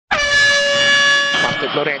De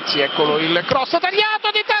Florenzi, eccolo il cross tagliato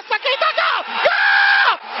di testa, Keita, gol!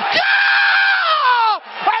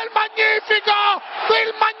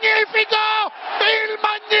 Il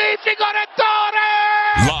magnifico Rettore!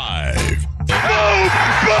 Live. Boom!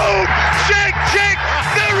 Boom! Check! Check!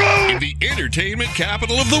 The room! In the entertainment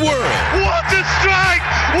capital of the world. What a strike!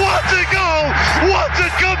 What a goal! What a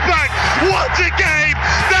comeback! What a game!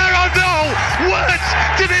 There are no words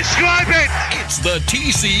to describe it! It's the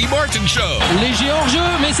TC Martin Show. Léger hors-jeu,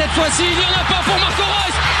 mais cette fois-ci, il n'y en a pas pour Marco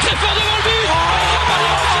Reus. Très fort devant le but.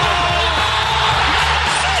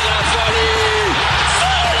 C'est la folie!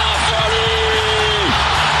 C'est la folie!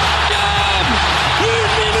 Game! Une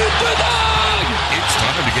minute de dingue! It's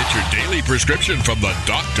time to get your daily prescription from the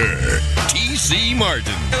doctor, TC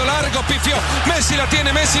Martin. Largo, pifio, Messi la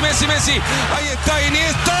tiene, Messi, ahí está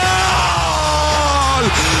Iniesta,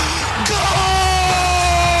 ¡gol! ¡Gol!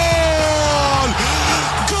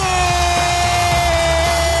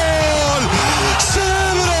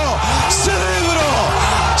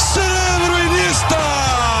 ¡Cerebro Iniesta!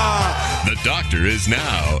 The doctor is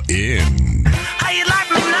now in. How you like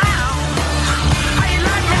me now? How you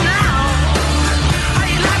like me now? How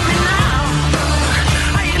you like me now?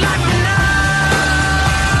 How you like me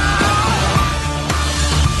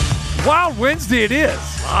now? Wild Wednesday it is.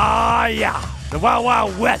 Yeah. The Wild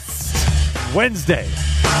Wild West. Wednesday.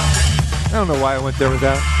 I don't know why I went there with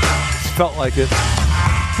that. Just felt like it.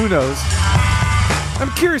 Who knows? I'm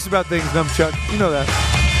curious about things, Numchuck. You know that.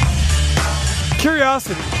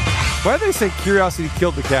 Curiosity. Why do they say curiosity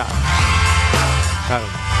killed the cat? I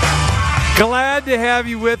don't know. Glad to have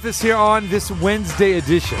you with us here on this Wednesday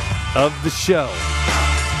edition of the show.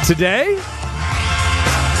 Today,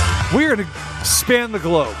 we are going to span the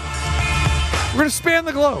globe. We're going to span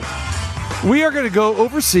the globe. We are going to go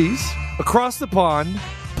overseas, across the pond.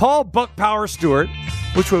 Paul Buck Power Stewart.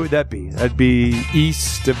 Which way would that be? That'd be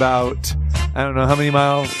east about, I don't know how many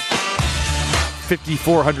miles?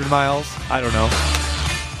 5,400 miles? I don't know.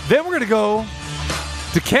 Then we're going to go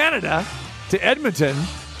to Canada, to Edmonton.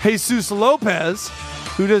 Jesus Lopez,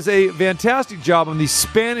 who does a fantastic job on the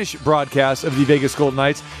Spanish broadcast of the Vegas Golden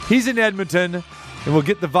Knights. He's in Edmonton, and we'll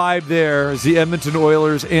get the vibe there as the Edmonton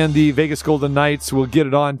Oilers and the Vegas Golden Knights will get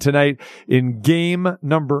it on tonight in game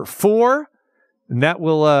number 4. And that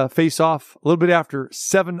will face off a little bit after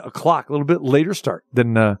 7 o'clock, a little bit later start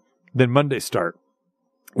than Monday's start.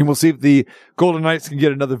 And we'll see if the Golden Knights can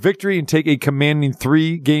get another victory and take a commanding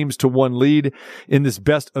 3-1 lead in this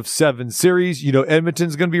best-of-7 series. You know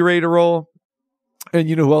Edmonton's going to be ready to roll. And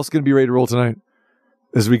you know who else is going to be ready to roll tonight?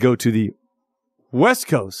 As we go to the West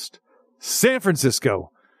Coast, San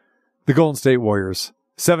Francisco, the Golden State Warriors,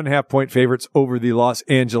 7.5-point favorites over the Los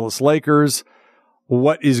Angeles Lakers.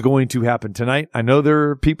 What is going to happen tonight? I know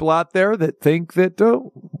there are people out there that think that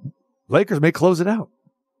Lakers may close it out.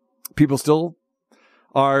 People still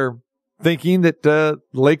are thinking that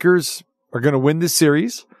Lakers are going to win this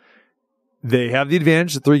series. They have the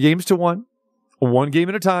advantage of 3-1, 1 game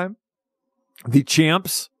at a time. The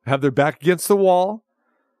champs have their back against the wall.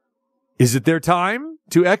 Is it their time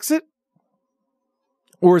to exit?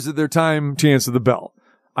 Or is it their time to answer the bell?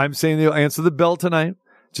 I'm saying they'll answer the bell tonight,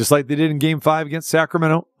 just like they did in Game 5 against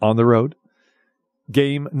Sacramento on the road.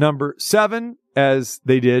 Game number 7, as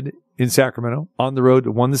they did in Sacramento on the road,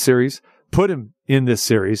 won the series, put him in this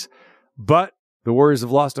series. But the Warriors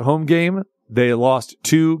have lost a home game. They lost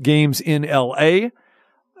 2 games in L.A.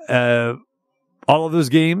 All of those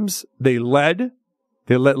games, they led.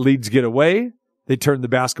 They let leads get away. They turned the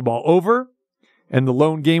basketball over. And the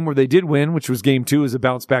lone game where they did win, which was Game 2, is a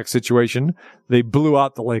bounce-back situation. They blew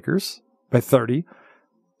out the Lakers by 30.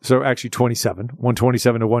 So actually 27,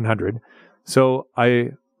 127-100. So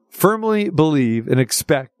I firmly believe and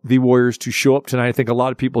expect the Warriors to show up tonight. I think a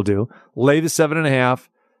lot of people do. Lay the 7.5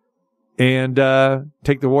 and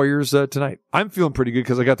take the Warriors tonight. I'm feeling pretty good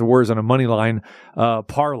because I got the Warriors on a money line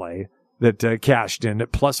parlay that cashed in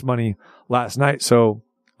at plus money last night. So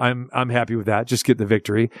I'm happy with that. Just get the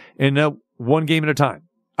victory. And 1 game at a time.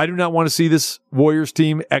 I do not want to see this Warriors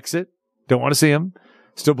team exit. Don't want to see them.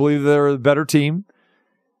 Still believe they're the better team.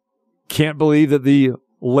 Can't believe that the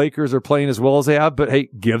Lakers are playing as well as they have, but hey,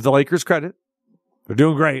 give the Lakers credit. They're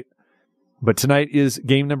doing great. But tonight is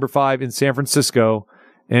game number 5 in San Francisco,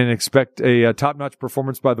 and expect a top-notch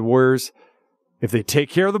performance by the Warriors. If they take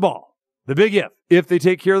care of the ball, the big if they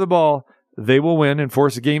take care of the ball, they will win and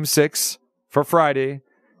force a game 6 for Friday.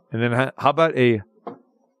 And then how about a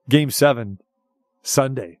game 7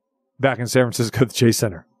 Sunday back in San Francisco at the Chase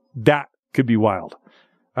Center? That could be wild.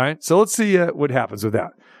 All right, so let's see what happens with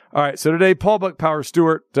that. All right, so today, Paul Buck Power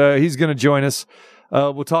Stewart, he's going to join us.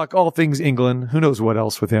 We'll talk all things England. Who knows what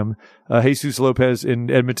else with him? Jesus Lopez in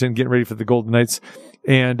Edmonton getting ready for the Golden Knights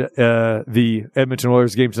and the Edmonton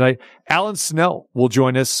Oilers game tonight. Alan Snell will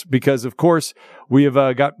join us because, of course, we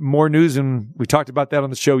have got more news, and we talked about that on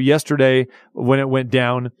the show yesterday when it went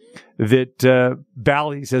down, that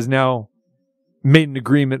Bally's has now made an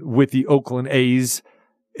agreement with the Oakland A's,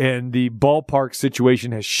 and the ballpark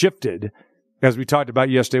situation has shifted. As we talked about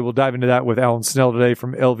yesterday, we'll dive into that with Alan Snell today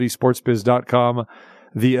from lvsportsbiz.com,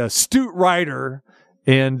 the astute writer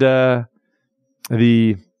and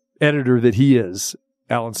the editor that he is.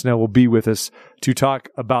 Alan Snell will be with us to talk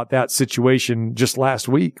about that situation. Just last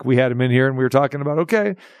week, we had him in here and we were talking about,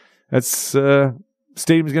 okay, that's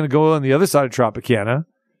stadium's going to go on the other side of Tropicana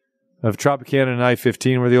and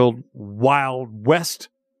I-15, where the old Wild West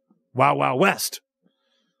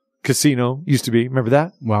Casino used to be. Remember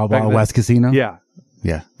that? Wild West Casino? Yeah.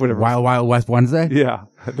 Yeah. Whatever. Wild West Wednesday? Yeah.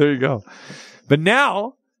 There you go. But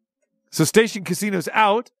now, so Station Casino's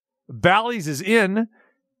out. Bally's is in.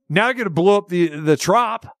 Now you're going to blow up the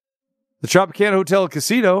Tropicana Hotel and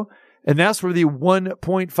Casino, and that's where the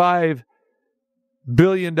 $1.5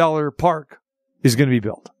 billion park is going to be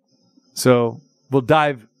built. So we'll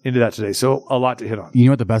dive into that today. So a lot to hit on. You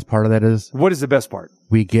know what the best part of that is? What is the best part?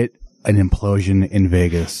 We get an implosion in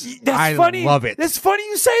Vegas. That's funny. I love it. That's funny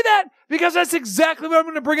you say that, because that's exactly what I'm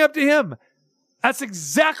going to bring up to him. That's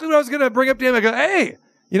exactly what I was going to bring up to him. I go, hey,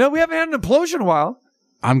 we haven't had an implosion in a while.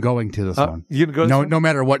 I'm going to this one. You gonna go to this one? No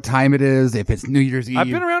matter what time it is, if it's New Year's Eve. I've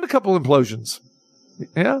been around a couple implosions.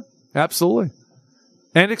 Yeah, absolutely.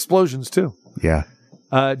 And explosions, too. Yeah.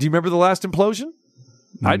 Do you remember the last implosion?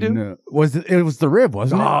 I do. No. It was the rib,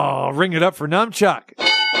 wasn't it? Oh, ring it up for Numchuck.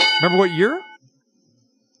 Remember what year?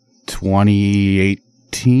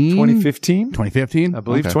 2018? 2015? 2015? I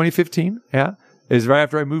believe 2015. Yeah. It was right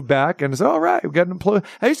after I moved back, and I said, all right, we've got an implosion.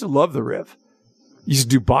 I used to love the Riv. Used to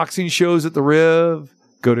do boxing shows at the Riv,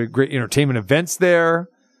 go to great entertainment events there,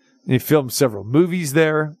 and he filmed several movies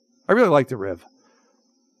there. I really liked the Riv.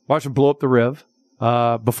 Watched him blow up the Riv.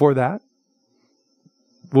 Before that,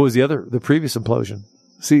 what was the previous implosion?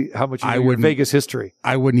 See how much you know your Vegas history.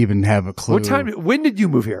 I wouldn't even have a clue. When did you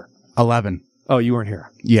move here? 11. Oh, you weren't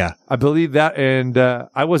here. Yeah. I believe that, and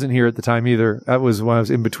I wasn't here at the time either. That was when I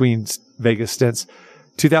was in between Vegas stints.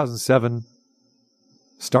 2007,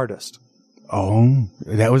 Stardust. Oh,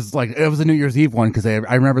 it was a New Year's Eve one, because I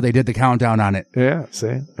remember they did the countdown on it. Yeah,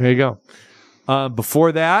 see? There you go.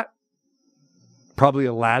 Before that, probably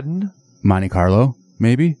Aladdin. Monte Carlo,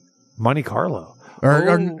 maybe? Monte Carlo.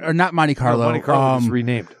 Or not Monte Carlo. No, Monte Carlo was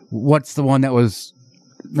renamed. What's the one that was...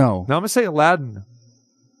 No. No, I'm going to say Aladdin.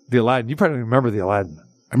 The Aladdin. You probably don't remember the Aladdin.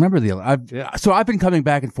 I remember the Aladdin. So I've been coming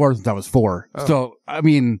back and forth since I was 4. Oh. So, I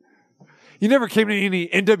mean... You never came to any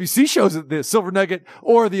NWC shows at the Silver Nugget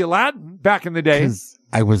or the Aladdin back in the day. Because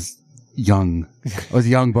I was young. I was a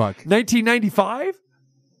young buck. 1995?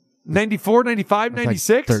 94, 95,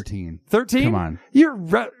 96? Like 13. 13? Come on. You're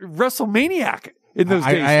WrestleManiac in those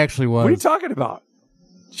days. I actually was. What are you talking about?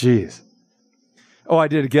 Jeez. Oh, I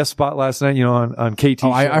did a guest spot last night, on KT.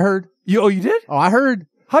 Oh, I heard. You did? Oh, I heard.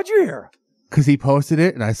 How'd you hear? Because he posted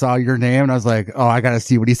it, and I saw your name, and I was like, oh, I got to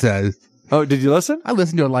see what he says. Oh, did you listen? I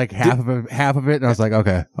listened to it half of it, and I was like,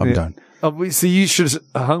 okay, I'm done. See, you should have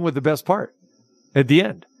hung with the best part at the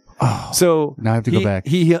end. Oh, so now I have to go back.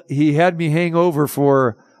 He had me hang over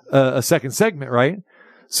for a second segment, right?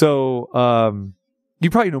 So you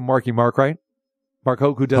probably know Marky Mark, right? Mark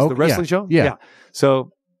Hoke, who does the wrestling show? Yeah.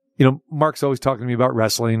 So, Mark's always talking to me about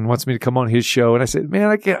wrestling, wants me to come on his show. And I said, man,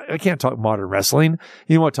 I can't talk modern wrestling.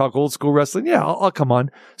 You want to talk old school wrestling? Yeah, I'll come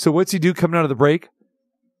on. So what's he do coming out of the break?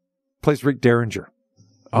 Plays Rick Derringer.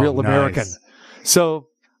 Real American. Nice. So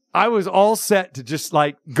I was all set to just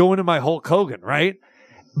go into my Hulk Hogan, right?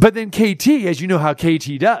 But then KT, as you know how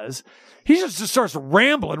KT does, he just starts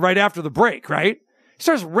rambling right after the break, right? He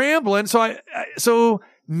starts rambling. So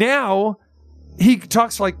now he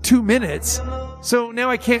talks for 2 minutes. So now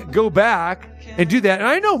I can't go back and do that. And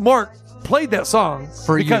I know Mark played that song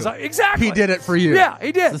for because you. Exactly. He did it for you. Yeah,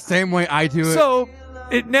 he did. It's the same way I do it. So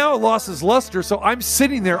it now lost its luster. So I'm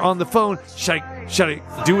sitting there on the phone. Should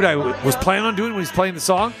I do what I was planning on doing when he's playing the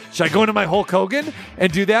song? Should I go into my Hulk Hogan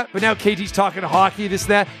and do that? But now KT's talking to hockey, this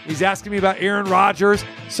and that. He's asking me about Aaron Rodgers.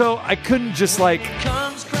 So I couldn't just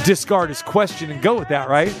discard his question and go with that,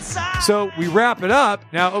 right? So we wrap it up.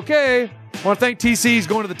 Now, okay, I want to thank TC. He's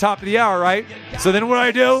going to the top of the hour, right? So then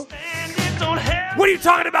what do? what are you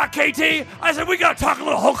talking about, KT? I said, we got to talk a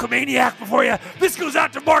little Hulkamaniac before you. This goes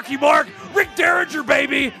out to Marky Mark, Rick Derringer,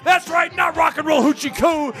 baby. That's right, not rock and roll hoochie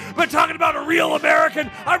coo, but talking about a real American.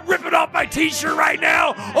 I'm ripping off my t-shirt right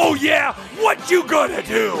now. Oh, yeah, what you gonna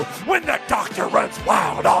do when the doctor runs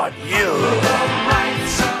wild on you?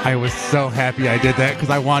 I was so happy I did that because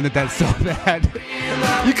I wanted that so bad.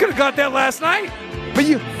 You could have got that last night, but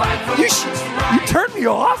you turned me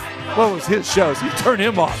off. Well, it was his show, so you turned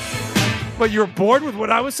him off. But you were bored with what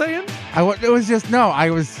I was saying?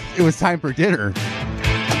 It was time for dinner.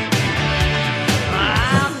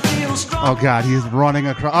 Oh God, he's running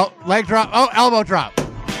across. Oh, leg drop. Oh, elbow drop.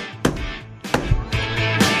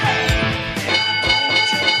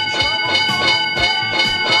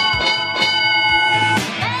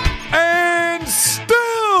 And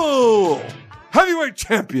still heavyweight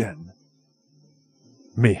champion.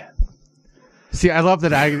 Me. See, I love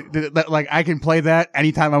that I can play that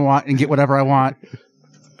anytime I want and get whatever I want.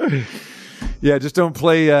 Yeah, just don't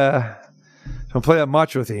play that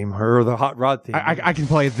macho theme or the hot rod theme. I can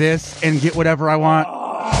play this and get whatever I want.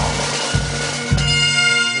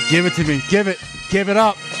 Give it to me. Give it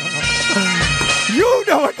up. You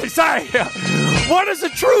know what they say. What does a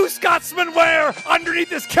true Scotsman wear underneath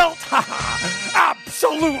his kilt?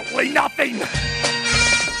 Absolutely nothing.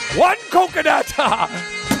 One coconut.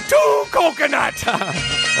 Two coconut.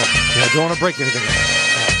 Yeah, don't want to break anything.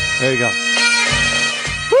 There you go.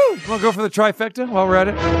 Woo! Want to go for the trifecta while we're at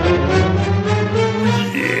it?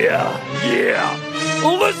 Yeah.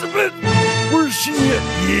 Elizabeth, where's she at?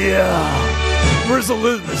 Yeah. Where's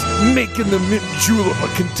Elizabeth? Making the mint julep a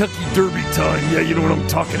Kentucky Derby time. Yeah, you know what I'm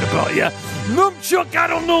talking about, yeah? Numchuck, I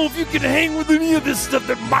don't know if you can hang with any of this stuff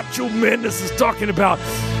that Macho Madness is talking about.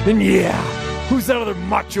 And yeah, who's that other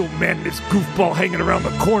Macho Madness goofball hanging around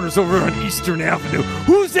the corners over on Eastern Avenue?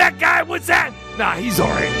 Who's that guy? What's that? Nah, he's all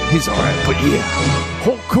right. He's all right. But yeah,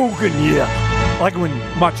 Hulk Hogan, yeah. Like when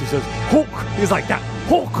Macho says, Hulk, he's like that.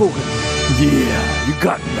 Hulk Hogan. Yeah, you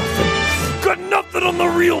got nothing. Got nothing on the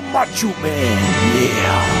real Macho Man.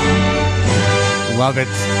 Yeah. Love it.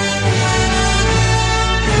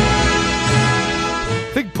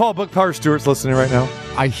 I think Paul Buckpower Stewart's listening right now.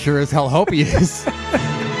 I sure as hell hope he is.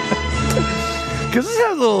 Because this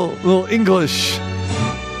has a little English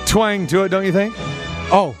twang to it, don't you think?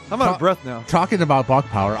 Oh, I'm out of breath now. Talking about Buck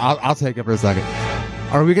Power, I'll take it for a second.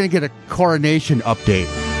 Are we going to get a coronation update?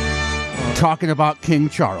 Talking about King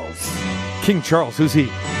Charles. King Charles, who's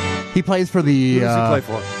he? He plays for the Who does he play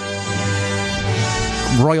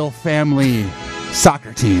for? Royal Family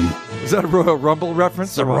Soccer Team. Is that a Royal Rumble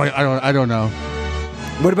reference? I don't know.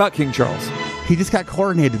 What about King Charles? He just got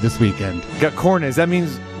coronated this weekend. Got coronated. That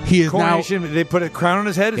means he is coronation. They put a crown on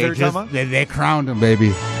his head. Is that what you're talking about? They crowned him,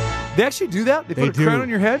 baby. They actually do that? They put a crown on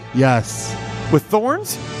your head? Yes. With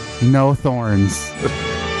thorns? No thorns.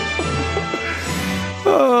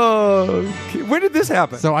 Oh, when did this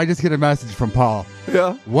happen? So I just get a message from Paul.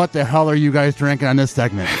 Yeah. What the hell are you guys drinking on this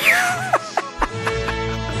segment?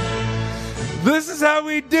 This is how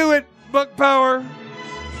we do it, Buck Power.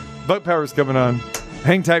 Buck Power's coming on.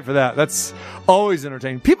 Hang tight for that. That's always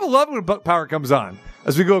entertaining. People love when Buck Power comes on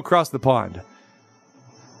as we go across the pond.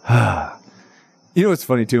 You know what's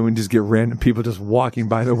funny, too? We just get random people just walking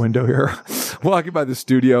by the window here, walking by the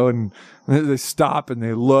studio, and they stop and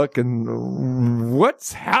they look, and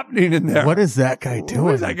what's happening in there? What is that guy doing?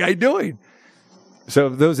 What is that guy doing? So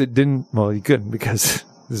those that didn't, well, you couldn't because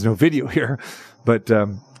there's no video here, but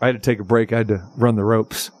I had to take a break. I had to run the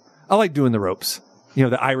ropes. I like doing the ropes. You know,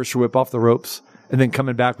 the Irish whip off the ropes, and then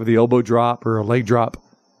coming back with the elbow drop or a leg drop.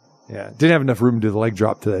 Yeah, didn't have enough room to do the leg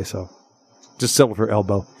drop today, so just settled for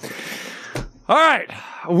elbow. All right,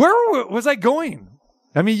 where was I going?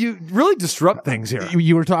 I mean, you really disrupt things here.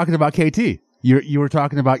 You were talking about KT. You were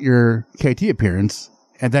talking about your KT appearance,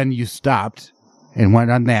 and then you stopped and went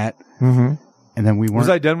on that. Mm-hmm. And then we weren't. Was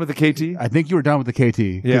I done with the KT? I think you were done with the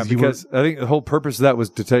KT. Yeah, because I think the whole purpose of that was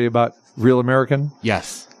to tell you about Real American.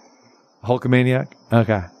 Yes. Hulkamaniac.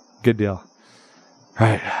 Okay, good deal.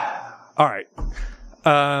 Right. All right.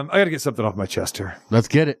 I got to get something off my chest here. Let's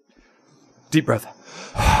get it. Deep breath.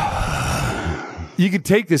 You could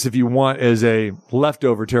take this if you want as a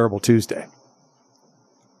leftover Terrible Tuesday.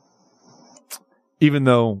 Even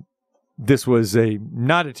though this was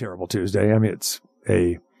not a Terrible Tuesday. I mean, it's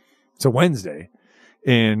a Wednesday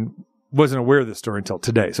and wasn't aware of this story until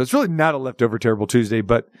today. So it's really not a leftover Terrible Tuesday,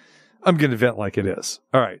 but I'm going to vent like it is.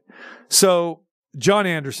 All right. So John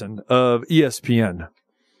Anderson of ESPN,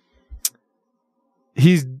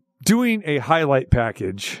 he's doing a highlight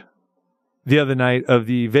package the other night of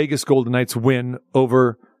the Vegas Golden Knights win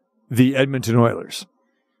over the Edmonton Oilers.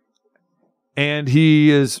 And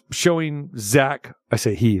he is showing Zach, I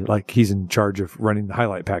say he, like he's in charge of running the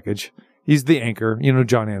highlight package. He's the anchor. You know,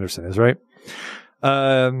 John Anderson is, right?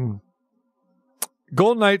 Golden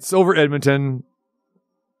Knights over Edmonton,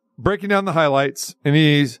 breaking down the highlights, and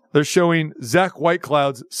they're showing Zach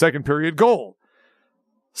Whitecloud's second period goal.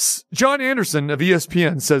 John Anderson of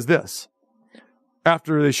ESPN says this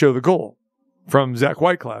after they show the goal from Zach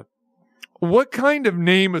Whitecloud. What kind of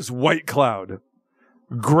name is Whitecloud?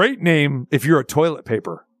 Great name if you're a toilet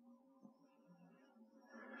paper.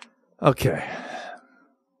 Okay.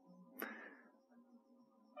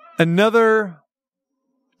 Another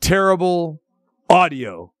terrible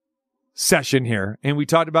audio session here. And we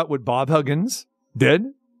talked about what Bob Huggins did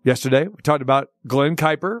yesterday. We talked about Glenn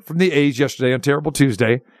Kuiper from the A's yesterday on Terrible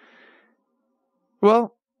Tuesday.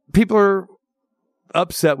 Well, people are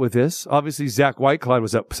upset with this. Obviously, Zach Whitecloud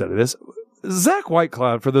was upset with this. Zach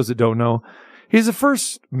Whitecloud, for those that don't know, he's the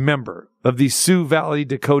first member of the Sioux Valley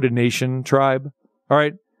Dakota Nation tribe. All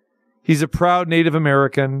right. He's a proud Native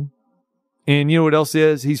American. And you know what else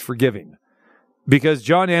is? He's forgiving. Because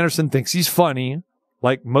John Anderson thinks he's funny,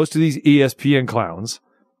 like most of these ESPN clowns.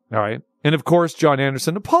 All right. And of course, John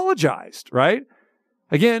Anderson apologized, right?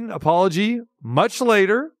 Again, apology much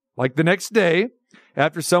later, like the next day,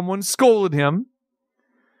 after someone scolded him.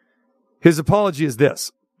 His apology is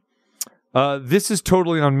this. This is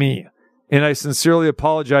totally on me. And I sincerely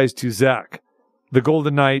apologize to Zach, the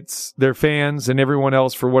Golden Knights, their fans, and everyone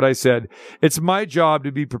else for what I said. It's my job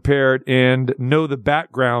to be prepared and know the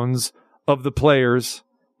backgrounds of the players,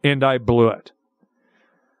 and I blew it.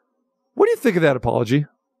 What do you think of that apology?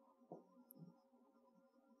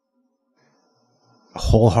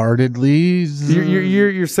 Wholeheartedly.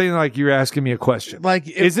 You're saying like you're asking me a question. Like,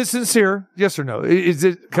 is it sincere? Yes or no? Is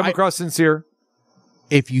it come across sincere?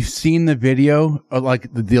 If you've seen the video, like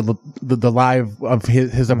the live of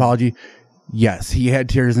his apology, yes, he had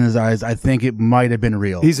tears in his eyes. I think it might have been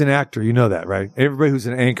real. He's an actor. You know that, right? Everybody who's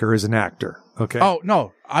an anchor is an actor. Okay. Oh,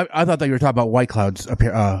 no. I thought that you were talking about Whitecloud's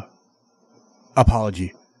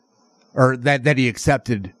apology. Or that he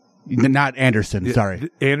accepted. Not Anderson. Sorry.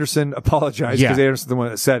 Anderson apologized because Anderson's the one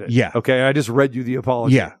that said it. Yeah. Okay. I just read you the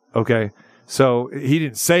apology. Yeah. Okay. So he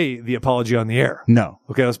didn't say the apology on the air. No.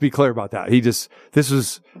 Okay. Let's be clear about that.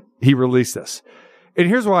 He released this. And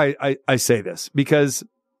here's why I say this, because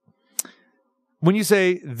when you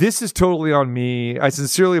say this is totally on me, I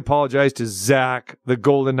sincerely apologize to Zach, the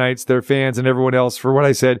Golden Knights, their fans, and everyone else for what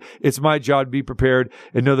I said. It's my job to be prepared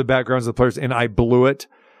and know the backgrounds of the players, and I blew it.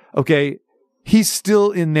 Okay. He's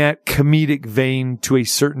still in that comedic vein to a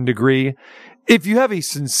certain degree. If you have a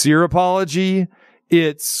sincere apology,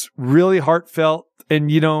 it's really heartfelt,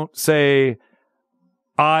 and you don't say,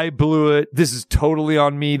 I blew it. This is totally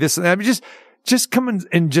on me. I mean, just come in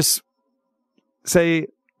and just say,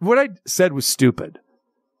 what I said was stupid.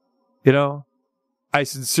 You know, I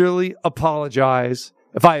sincerely apologize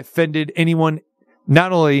if I offended anyone.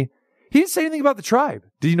 Not only, he didn't say anything about the tribe.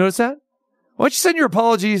 Did you notice that? Why don't you send your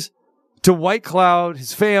apologies to Whitecloud,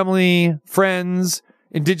 his family, friends,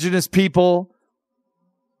 indigenous people,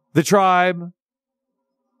 the tribe?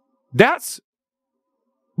 That's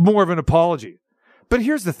more of an apology. But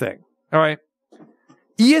here's the thing. All right.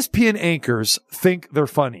 ESPN anchors think they're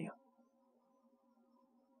funny.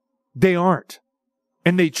 They aren't.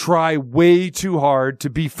 And they try way too hard to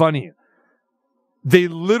be funny. They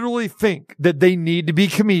literally think that they need to be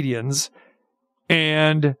comedians,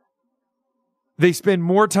 and they spend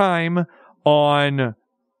more time on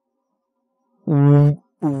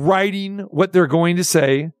writing what they're going to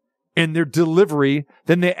say and their delivery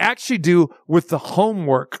than they actually do with the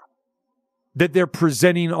homework that they're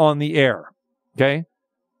presenting on the air. Okay?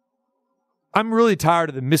 I'm really tired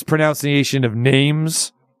of the mispronunciation of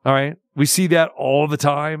names. All right? We see that all the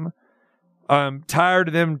time. I'm tired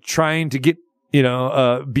of them trying to get,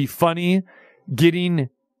 be funny, getting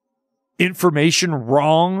information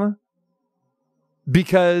wrong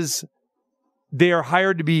because they are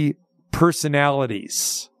hired to be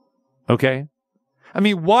personalities. Okay? I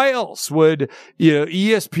mean, why else would,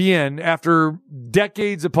 ESPN, after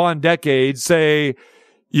decades upon decades, say,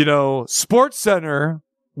 Sports Center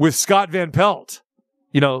with Scott Van Pelt,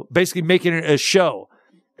 basically making it a show.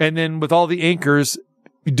 And then with all the anchors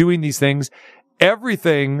doing these things,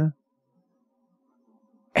 everything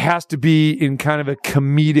has to be in kind of a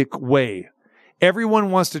comedic way.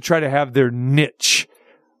 Everyone wants to try to have their niche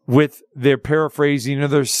with their paraphrasing of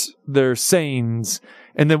their sayings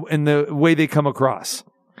and the way they come across.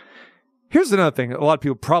 Here's another thing a lot of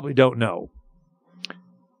people probably don't know.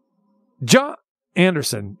 John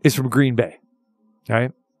Anderson is from Green Bay. All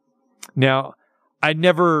right. Now, I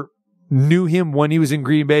never knew him when he was in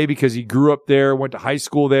Green Bay because he grew up there, went to high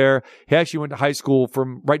school there. He actually went to high school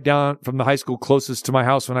from right down from the high school closest to my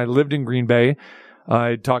house when I lived in Green Bay.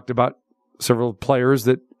 I talked about several players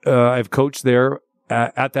that I've coached there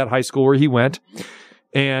at that high school where he went.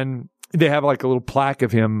 And they have like a little plaque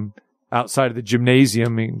of him outside of the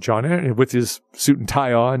gymnasium, John, with his suit and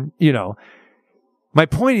tie on, you know. My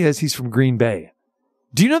point is he's from Green Bay.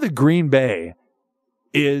 Do you know that Green Bay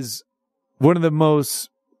is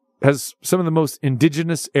has some of the most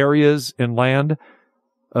indigenous areas in land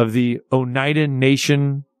of the Oneida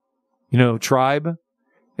Nation, tribe?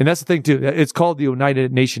 And that's the thing too. It's called the Oneida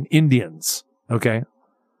Nation Indians, okay,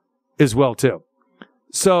 as well too.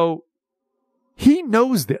 So he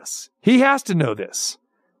knows this. He has to know this.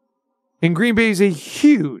 And Green Bay is a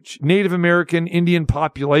huge Native American Indian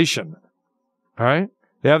population. All right?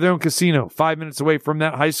 They have their own casino 5 minutes away from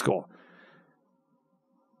that high school.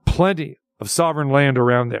 Plenty of sovereign land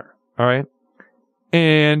around there. All right?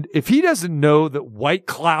 And if he doesn't know that White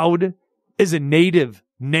Cloud is a native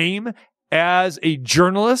name as a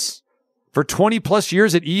journalist for 20 plus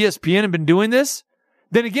years at ESPN and been doing this,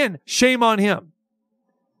 then again, shame on him.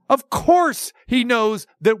 Of course he knows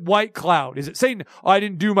that White Cloud is it saying, I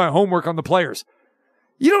didn't do my homework on the players.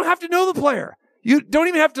 You don't have to know the player. You don't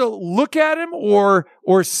even have to look at him or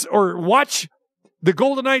watch the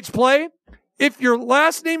Golden Knights play. If your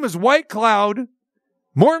last name is White Cloud,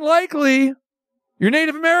 more than likely you're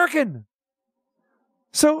Native American.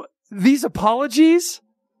 So these apologies,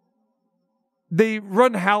 they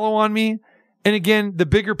run hollow on me. And again, the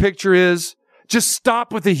bigger picture is just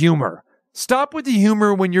stop with the humor. Stop with the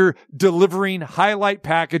humor when you're delivering highlight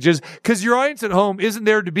packages because your audience at home isn't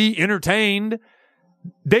there to be entertained.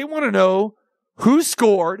 They want to know who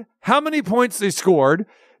scored, how many points they scored.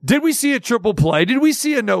 Did we see a triple play? Did we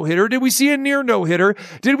see a no-hitter? Did we see a near no-hitter?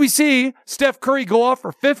 Did we see Steph Curry go off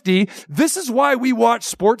for 50? This is why we watch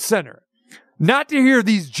SportsCenter. Not to hear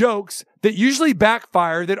these jokes that usually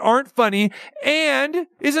backfire, that aren't funny, and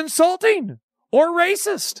is insulting or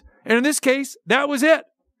racist. And in this case, that was it.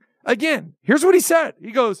 Again, here's what he said.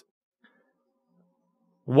 He goes,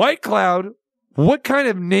 White Cloud, what kind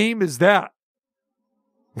of name is that?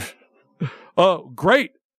 Oh,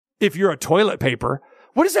 great. If you're a toilet paper.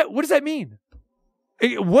 What does that mean?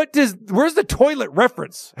 Where's the toilet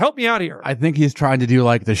reference? Help me out here. I think he's trying to do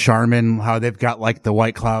like the Charmin, how they've got like the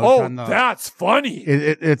White Cloud. Oh, that's funny.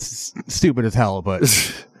 It's stupid as hell,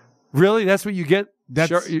 but. Really? That's what you get?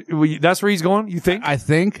 That's where he's going, you think? I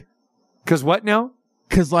think. Because what now?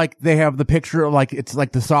 Because like they have the picture of like it's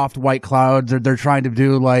like the soft white clouds. They're trying to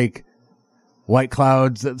do like white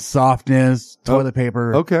clouds, softness, toilet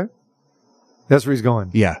paper. Okay, that's where he's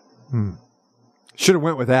going. Yeah, should have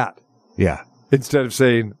went with that. Yeah, instead of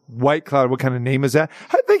saying White Cloud. What kind of name is that?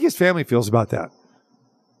 How do you think his family feels about that?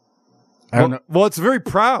 I don't know. Well, it's a very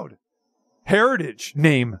proud heritage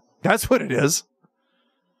name. That's what it is.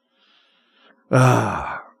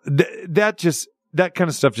 That kind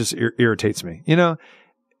of stuff just irritates me, And I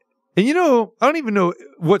don't even know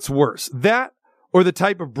what's worse, that or the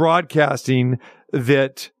type of broadcasting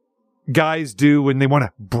that guys do when they want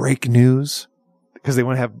to break news because they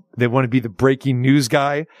want to be the breaking news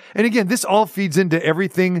guy. And again, this all feeds into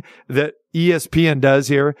everything that ESPN does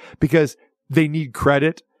here because they need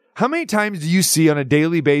credit. How many times do you see on a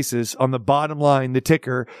daily basis on the bottom line, the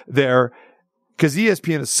ticker there? Because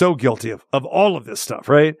ESPN is so guilty of all of this stuff,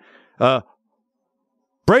 right?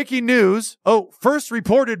 Breaking news. Oh, first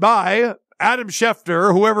reported by Adam Schefter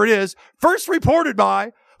or whoever it is. First reported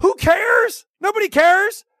by. Who cares? Nobody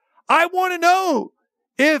cares. I want to know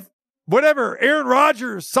if Aaron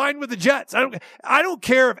Rodgers signed with the Jets. I don't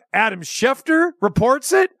care if Adam Schefter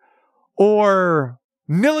reports it or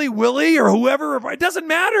Nilly Willy or whoever. It doesn't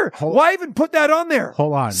matter. Why even put that on there?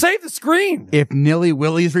 Hold on. Save the screen. If Nilly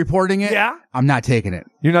Willy's reporting it, yeah, I'm not taking it.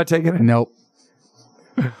 You're not taking it? Nope.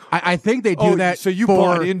 I think they do that. So you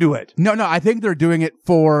bought into it? No. I think they're doing it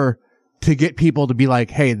to get people to be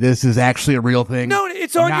like, "Hey, this is actually a real thing." No,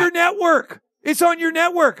 it's on your network. It's on your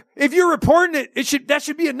network. If you're reporting it, that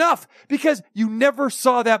should be enough because you never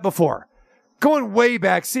saw that before. Going way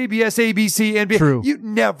back, CBS, ABC, NBC. True. You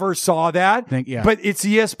never saw that. Yeah. But it's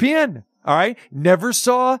ESPN. All right. Never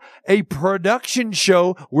saw a production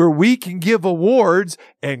show where we can give awards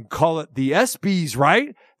and call it the ESPYs,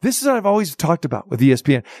 right? This is what I've always talked about with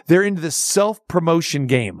ESPN. They're into the self-promotion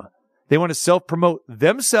game. They want to self-promote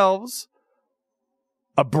themselves,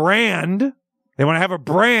 a brand. They want to have a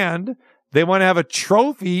brand. They want to have a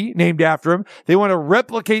trophy named after them. They want to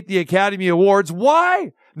replicate the Academy Awards.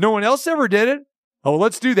 Why? No one else ever did it. Oh,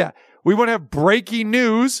 let's do that. We want to have breaking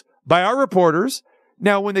news by our reporters.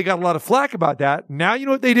 Now, when they got a lot of flack about that, now you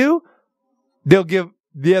know what they do? they'll give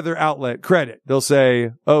the other outlet credit. They'll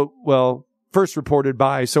say, oh, well, first reported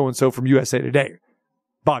by so-and-so from USA Today.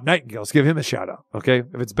 Bob Nightingale, let's give him a shout out, okay,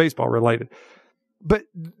 if it's baseball related. But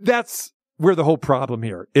that's where the whole problem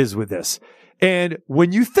here is with this. And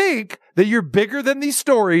when you think that you're bigger than these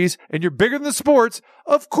stories and you're bigger than the sports,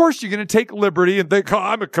 of course you're going to take liberty and think, oh,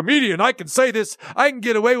 I'm a comedian. I can say this. I can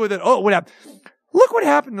get away with it. Oh, what happened? Look what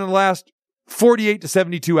happened in the last 48 to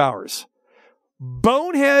 72 hours.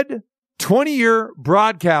 Bonehead 20-year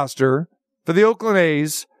broadcaster for the Oakland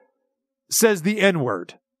A's says the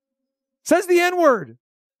N-word. Says the N-word.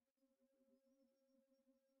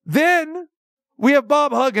 Then we have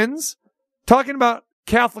Bob Huggins talking about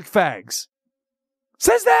Catholic fags.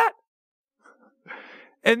 Says that.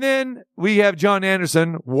 And then we have John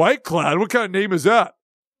Anderson, White Cloud. What kind of name is that?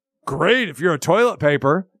 Great if you're a toilet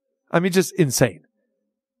paper. I mean, just insane.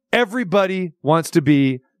 Everybody wants to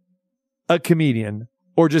be a comedian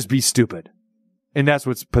or just be stupid. And that's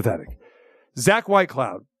what's pathetic. Zach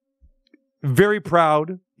Whitecloud, very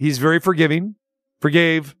proud. He's very forgiving.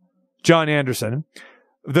 Forgave John Anderson.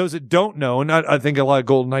 Those that don't know, and I think a lot of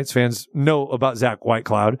Golden Knights fans know about Zach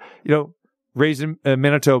Whitecloud, raised in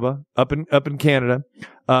Manitoba, up in Canada.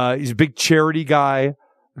 He's a big charity guy,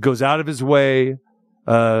 goes out of his way,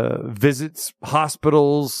 visits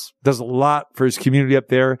hospitals, does a lot for his community up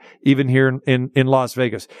there, even here in Las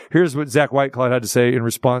Vegas. Here's what Zach Whitecloud had to say in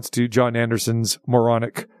response to John Anderson's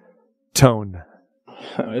moronic tone.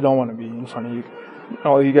 I don't want to be in front of you,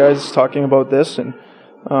 all you guys talking about this, and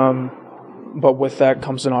but with that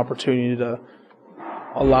comes an opportunity to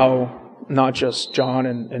allow not just John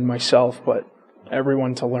and myself, but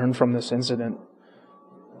everyone to learn from this incident,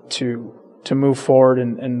 to move forward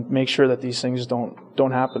and make sure that these things don't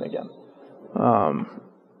happen again.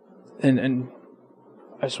 And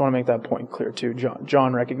I just want to make that point clear too.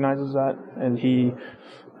 John recognizes that, and he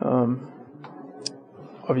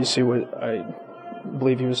obviously I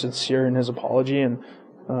believe he was sincere in his apology, and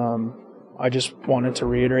I just wanted to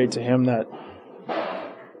reiterate to him that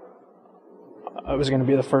I was going to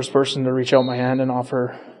be the first person to reach out my hand and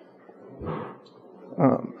offer,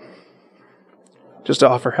 just to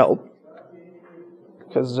offer help,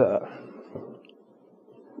 because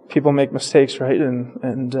people make mistakes, right?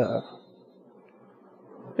 And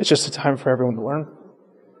it's just a time for everyone to learn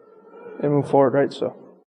and move forward, right? So,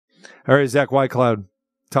 all right, Zach Whitecloud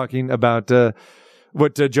talking about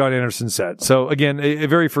what John Anderson said. So again, a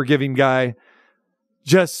very forgiving guy,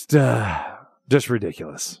 just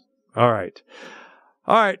ridiculous. All right.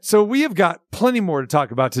 So we have got plenty more to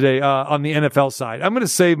talk about today on the NFL side. I'm going to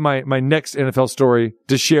save my next NFL story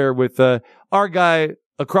to share with our guy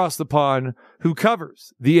across the pond who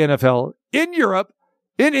covers the NFL in Europe,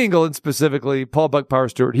 in England specifically, Paul Buck Power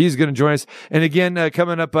Stewart. He's going to join us. And again,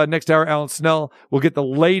 coming up next hour, Alan Snell will get the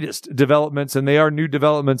latest developments, and they are new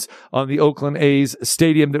developments on the Oakland A's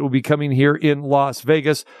stadium that will be coming here in Las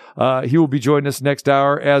Vegas. He will be joining us next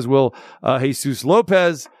hour, as will Jesus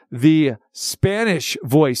Lopez, the Spanish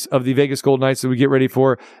voice of the Vegas Golden Knights, that we get ready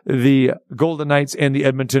for the Golden Knights and the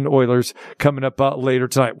Edmonton Oilers coming up later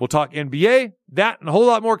tonight. We'll talk NBA, that and a whole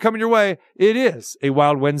lot more coming your way. It is a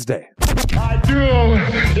Wild Wednesday. I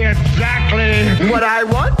do exactly what I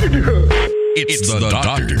want to do. It's the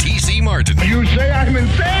Dr. T.C. Martin. You say I'm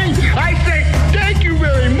insane. I say thank you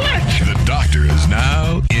very much. The doctor is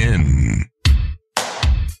now in.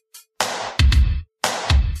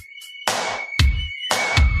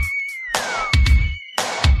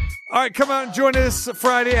 All right, come out and join us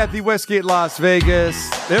Friday at the Westgate Las Vegas.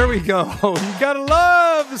 There we go. You got to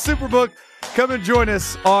love the Superbook. Come and join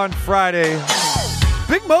us on Friday.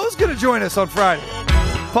 Big Mo's going to join us on Friday.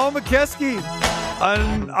 Paul McKeskey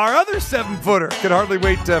on our other 7-footer. Can hardly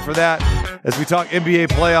wait for that as we talk NBA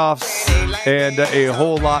playoffs and a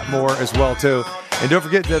whole lot more as well, too. And don't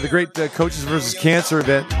forget the great Coaches versus Cancer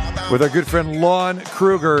event with our good friend Lon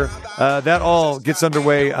Kruger. That all gets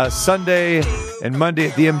underway Sunday and Monday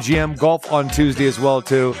at the MGM. Golf on Tuesday as well,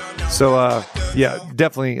 too. So,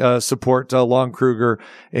 definitely support Lon Kruger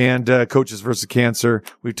and Coaches versus Cancer.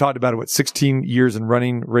 We've talked about it, 16 years in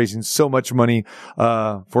running, raising so much money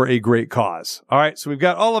for a great cause. All right, so we've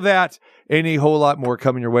got all of that and a whole lot more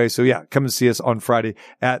coming your way. So, come and see us on Friday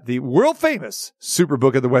at the world-famous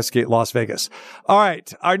Superbook of the Westgate, Las Vegas. All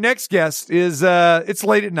right, our next guest is, it's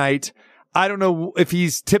late at night. I don't know if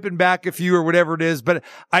he's tipping back a few or whatever it is, but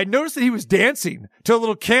I noticed that he was dancing to a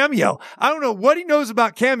little Cameo. I don't know what he knows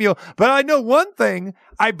about Cameo, but I know one thing.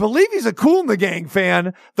 I believe he's a Kool in the Gang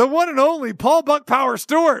fan, the one and only Paul Buck Power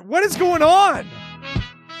Stewart. What is going on?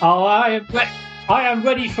 Oh, I am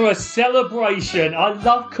ready for a celebration. I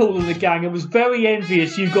love Kool in the Gang. I was very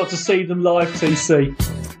envious you got to see them live, TC.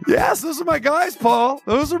 Yes, those are my guys, Paul.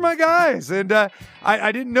 Those are my guys. And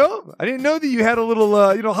I didn't know. I didn't know that you had a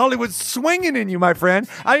little, Hollywood swinging in you, my friend.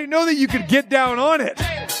 I didn't know that you could get down on it.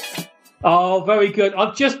 Oh, very good.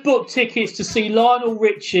 I've just booked tickets to see Lionel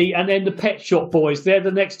Richie and then the Pet Shop Boys. They're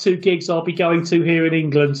the next two gigs I'll be going to here in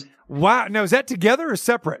England. Wow. Now, is that together or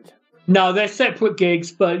separate? No, they're separate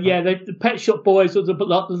gigs, but yeah, the Pet Shop Boys are the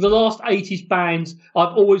last 80s band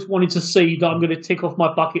I've always wanted to see that I'm going to tick off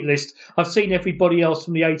my bucket list. I've seen everybody else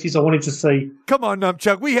from the 80s I wanted to see. Come on,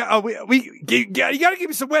 Numpchuck. You got to give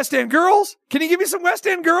me some West End girls. Can you give me some West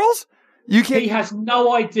End girls? You can't. He has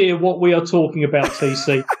no idea what we are talking about,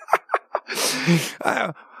 TC.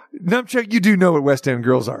 Numpchuck, you do know what West End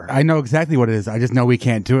girls are. I know exactly what it is. I just know we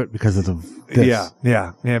can't do it because of this.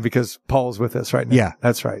 Yeah, because Paul's with us right now. Yeah.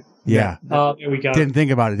 That's right. Yeah. Oh, there we go. Didn't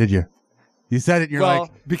think about it, did you? You said it, and you're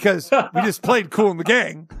because we just played Cool in the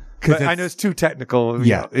Gang. But I know it's too technical.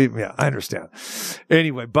 Yeah. Yeah, I understand.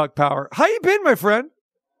 Anyway, Buck Power. How you been, my friend?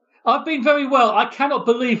 I've been very well. I cannot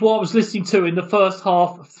believe what I was listening to in the first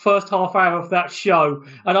half hour of that show,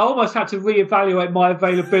 and I almost had to reevaluate my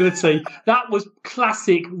availability. That was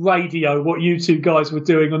classic radio, what you two guys were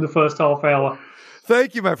doing on the first half hour.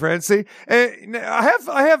 Thank you, my friend. See, I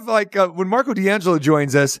have when Marco D'Angelo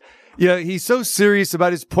joins us, he's so serious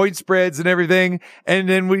about his point spreads and everything. And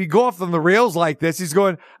then when you go off on the rails like this, he's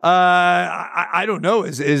going, I don't know.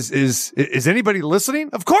 Is anybody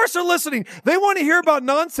listening? Of course they're listening. They want to hear about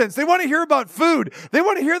nonsense. They want to hear about food. They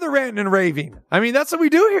want to hear the ranting and raving. I mean, that's what we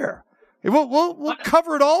do here. We'll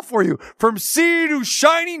cover it all for you from sea to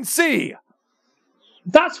shining sea.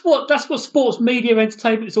 That's what sports media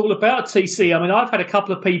entertainment is all about, TC. I mean, I've had a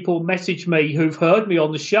couple of people message me who've heard me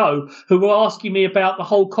on the show who were asking me about the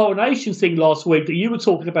whole coronation thing last week that you were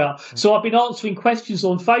talking about. So I've been answering questions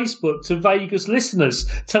on Facebook to Vegas listeners,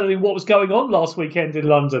 telling them what was going on last weekend in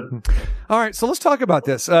London. All right, so let's talk about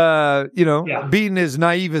this. Being as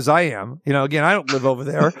naive as I am, again, I don't live over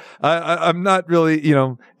there. I'm not really,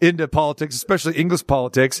 into politics, especially English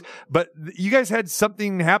politics. But you guys had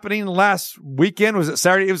something happening last weekend. Was it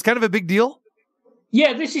Saturday? It was kind of a big deal.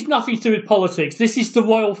 Yeah, this is nothing to do with politics. This is the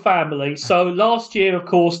royal family. So last year, of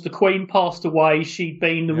course, the Queen passed away. She'd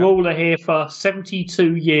been the ruler here for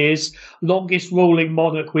 72 years, longest ruling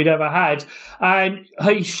monarch we'd ever had. And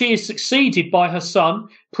she is succeeded by her son,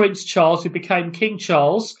 Prince Charles, who became King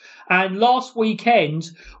Charles. And last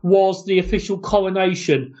weekend was the official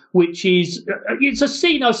coronation, which is it's a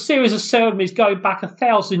series of ceremonies going back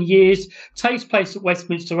 1,000 years. Takes place at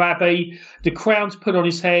Westminster Abbey. The crown's put on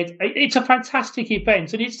his head. It's a fantastic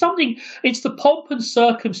event, and it's the pomp and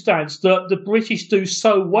circumstance that the British do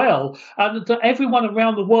so well, and that everyone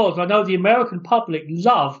around the world, I know the American public,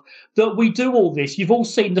 love that we do all this. You've all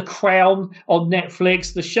seen The Crown on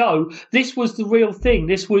Netflix, the show. This was the real thing.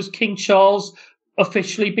 This was King Charles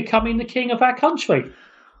officially becoming the king of our country.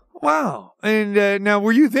 Wow. And now,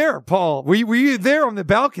 were you there, Paul? Were you there on the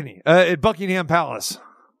balcony at Buckingham Palace?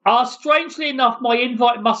 Strangely enough, my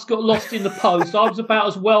invite must have got lost in the post. I was about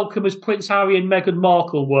as welcome as Prince Harry and Meghan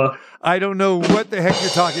Markle were. I don't know what the heck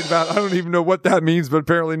you're talking about. I don't even know what that means, but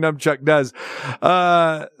apparently Numpchuck does.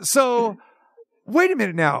 So, wait a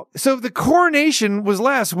minute now. So the coronation was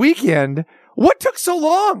last weekend. What took so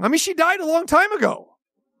long? I mean, she died a long time ago.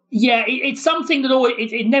 Yeah, it's something that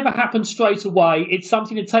it never happens straight away. It's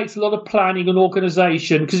something that takes a lot of planning and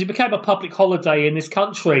organisation because it became a public holiday in this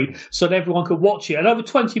country so that everyone could watch it. And over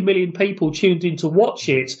 20 million people tuned in to watch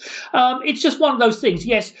it. It's just one of those things.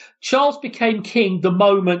 Yes, Charles became king the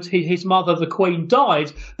moment his mother, the Queen,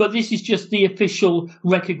 died, but this is just the official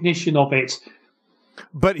recognition of it.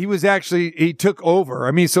 But he took over.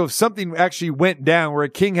 I mean, so if something actually went down where a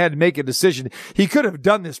king had to make a decision, he could have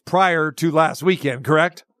done this prior to last weekend,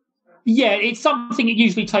 correct? Yeah, it's something it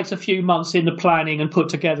usually takes a few months in the planning and put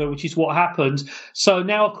together, which is what happened. So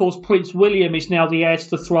now, of course, Prince William is now the heir to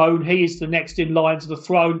the throne. He is the next in line to the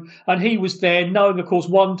throne. And he was there knowing, of course,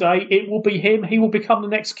 one day it will be him. He will become the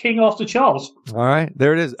next king after Charles. All right,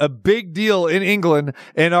 there it is. A big deal in England.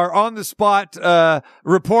 And our on-the-spot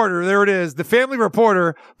reporter, there it is, the family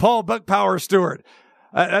reporter, Paul Buck Power Stewart.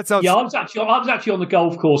 That sounds. Yeah, I was actually on the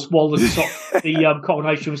golf course while the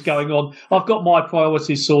coronation was going on. I've got my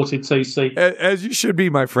priorities sorted, TC. As you should be,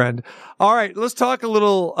 my friend. All right, let's talk a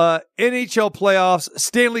little NHL playoffs,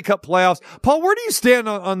 Stanley Cup playoffs. Paul, where do you stand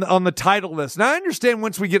on the title list? Now, I understand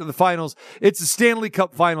once we get to the finals, it's the Stanley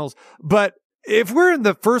Cup finals. But if we're in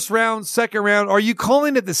the first round, second round, are you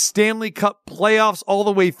calling it the Stanley Cup playoffs all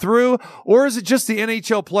the way through, or is it just the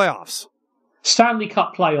NHL playoffs? Stanley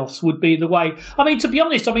Cup playoffs would be the way. I mean, to be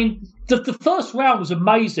honest, the first round was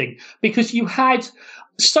amazing because you had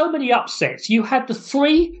so many upsets. You had the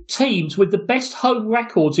three teams with the best home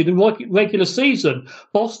records in the regular season,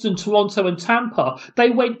 Boston, Toronto and Tampa.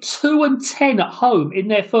 They went 2-10 at home in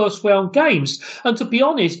their first round games. And to be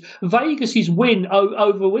honest, Vegas's win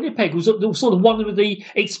over Winnipeg was sort of one of the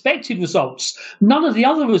expected results. None of the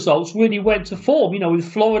other results really went to form,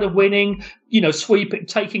 with Florida winning,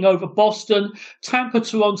 taking over Boston. Tampa,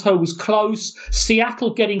 Toronto was close.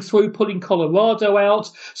 Seattle getting through, pulling Colorado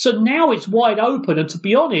out. So now it's wide open. And to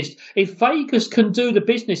be honest, if Vegas can do the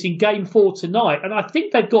business in Game 4 tonight, and I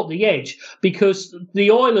think they've got the edge because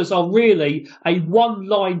the Oilers are really a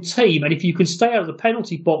one-line team, and if you can stay out of the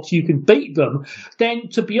penalty box, you can beat them, then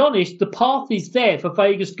to be honest, the path is there for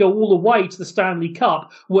Vegas to go all the way to the Stanley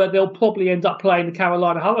Cup, where they'll probably end up playing the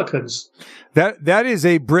Carolina Hurricanes. That is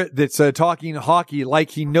a Brit that's talking hockey like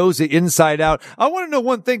he knows it inside out. I want to know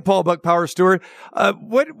one thing, Paul Buck Power Stewart.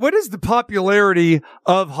 What is the popularity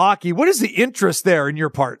of hockey? What is the interest there in your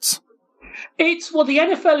parts? The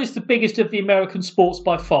NFL is the biggest of the American sports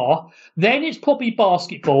by far. Then it's probably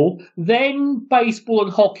basketball. Then baseball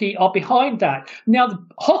and hockey are behind that. Now,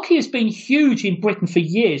 hockey has been huge in Britain for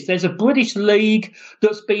years. There's a British league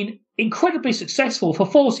that's been incredibly successful for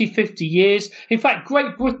 40, 50 years. In fact,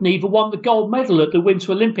 Great Britain even won the gold medal at the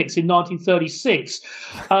Winter Olympics in 1936.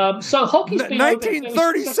 So hockey's been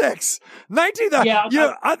 1936.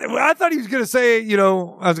 Yeah, I thought he was going to say, I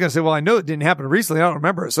was going to say, well, I know it didn't happen recently. I don't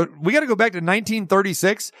remember. So we got to go back to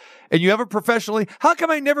 1936, and you have a professionally. How come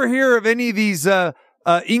I never hear of any of these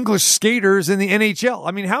English skaters in the NHL?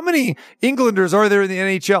 I mean, how many Englanders are there in the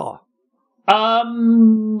NHL?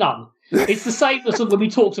 None. It's the same as when we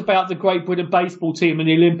talked about the Great Britain baseball team in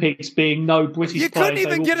the Olympics being no British players. You couldn't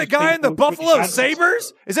even get a guy on the Buffalo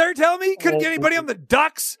Sabres? Is that what you're telling me? You couldn't get anybody on the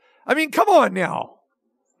Ducks? I mean, come on now.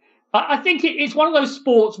 I think it's one of those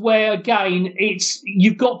sports where, again,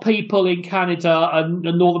 you've got people in Canada and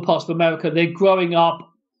the northern parts of America, they're growing up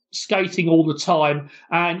skating all the time,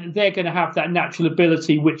 and they're going to have that natural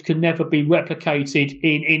ability which can never be replicated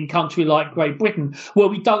in country like Great Britain, where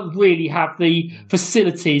we don't really have the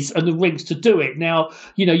facilities and the rinks to do it. Now,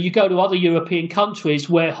 you go to other European countries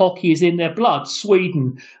where hockey is in their blood,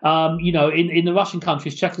 Sweden, in the Russian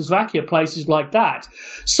countries, Czechoslovakia, places like that.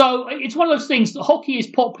 So it's one of those things that hockey is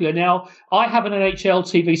popular. Now, I have an NHL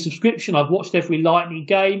TV subscription. I've watched every Lightning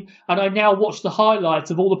game, and I now watch the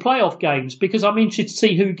highlights of all the playoff games because I'm interested to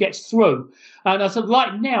see who gets through. And as of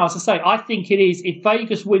right now, as I say, I think it is, if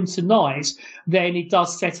Vegas wins tonight, then it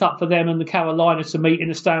does set up for them and the Carolina to meet in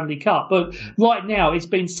the Stanley Cup. But right now, it's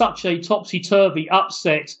been such a topsy-turvy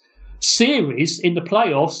upset series in the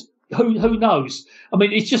playoffs. Who knows? I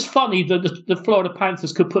mean, it's just funny that the Florida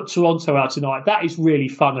Panthers could put Toronto out tonight. That is really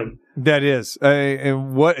funny. That is.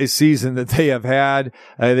 And what a season that they have had.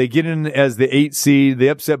 They get in as the 8th seed. They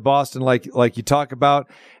upset Boston like you talk about.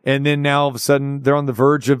 And then now all of a sudden they're on the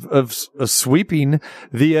verge of sweeping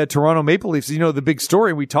the Toronto Maple Leafs. The big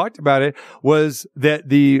story, we talked about it, was that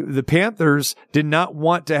the Panthers did not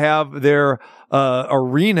want to have their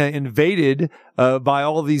arena invaded by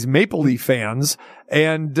all these Maple Leaf fans.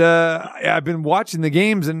 And I've been watching the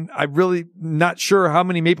games, and I'm really not sure how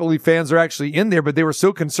many Maple Leaf fans are actually in there, but they were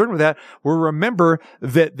so concerned with that. Well, remember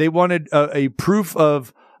that they wanted a proof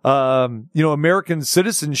of American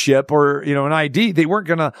citizenship or, an ID. They weren't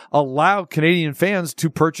going to allow Canadian fans to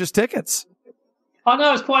purchase tickets. I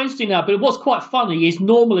know, it's quite interesting now, but what's quite funny is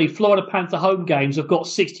normally Florida Panther home games have got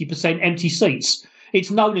 60% empty seats. It's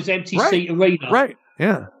known as empty seat arena. Right.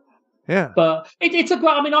 Yeah. Yeah. But it's a great,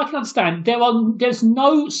 I can understand. There's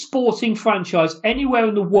no sporting franchise anywhere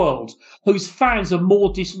in the world whose fans are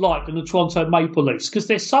more disliked than the Toronto Maple Leafs because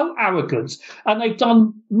they're so arrogant and they've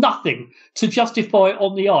done nothing to justify it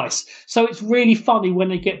on the ice. So it's really funny when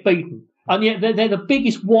they get beaten. And yet they're the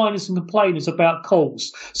biggest whiners and complainers about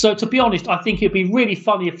calls. So to be honest, I think it'd be really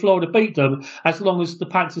funny if Florida beat them as long as the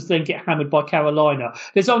Panthers then get hammered by Carolina.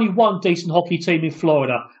 There's only one decent hockey team in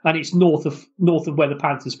Florida, and it's north of where the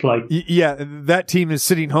Panthers play. Yeah, that team is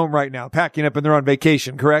sitting home right now, packing up, and they're on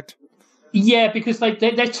vacation, correct? Yeah, because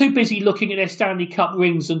they're too busy looking at their Stanley Cup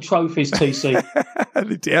rings and trophies, TC.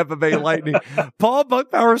 The Tampa Bay Lightning. Paul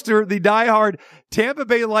Buck Power Stewart, the diehard Tampa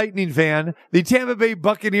Bay Lightning fan, the Tampa Bay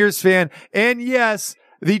Buccaneers fan, and yes,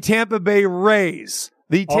 the Tampa Bay Rays.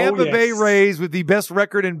 The Tampa Bay Rays with the best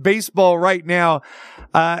record in baseball right now.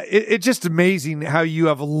 It's just amazing how you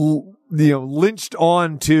have lynched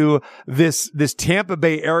on to this Tampa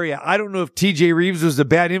Bay area. I don't know if TJ Reeves was a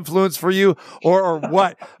bad influence for you or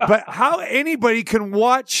what, but how anybody can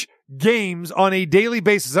watch games on a daily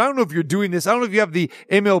basis. I don't know if you're doing this. I don't know if you have the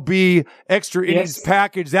MLB extra innings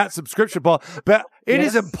package, that subscription, Paul, but it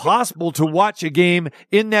is impossible to watch a game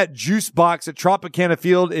in that juice box at Tropicana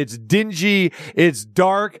Field. It's dingy. It's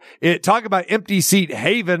dark. Talk about empty seat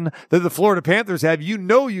haven that the Florida Panthers have. You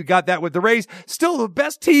know you got that with the Rays. Still the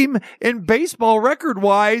best team in baseball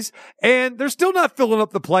record-wise, and they're still not filling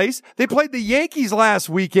up the place. They played the Yankees last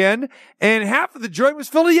weekend, and half of the joint was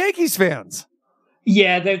filled of Yankees fans.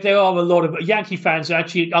 Yeah, there are a lot of Yankee fans.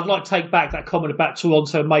 Actually, I'd like to take back that comment about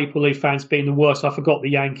Toronto Maple Leaf fans being the worst. I forgot the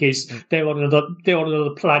Yankees. They're on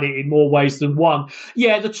another planet in more ways than one.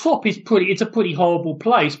 Yeah, the Trop is it's a pretty horrible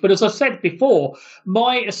place. But as I said before,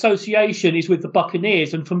 my association is with the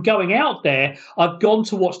Buccaneers. And from going out there, I've gone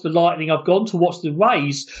to watch the Lightning. I've gone to watch the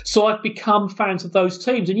Rays. So I've become fans of those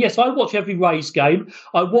teams. And yes, I watch every Rays game.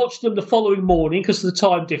 I watch them the following morning because of the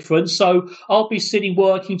time difference. So I'll be sitting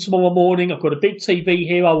working tomorrow morning. I've got a big TV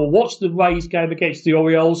here. I will watch the Rays game against the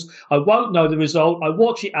Orioles. I won't know the result. I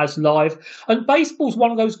watch it as live. And baseball's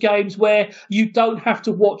one of those games where you don't have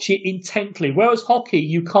to watch it intently. Whereas hockey,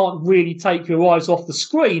 you can't really take your eyes off the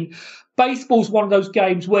screen. Baseball's one of those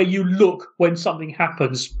games where you look when something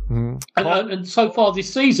happens. And so far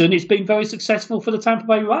this season, it's been very successful for the Tampa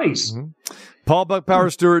Bay Rays. Paul Buck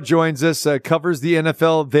Power Stewart joins us, covers the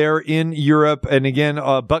NFL there in Europe. And again,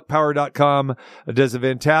 buckpower.com does a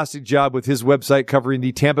fantastic job with his website covering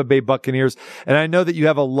the Tampa Bay Buccaneers. And I know that you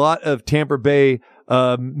have a lot of Tampa Bay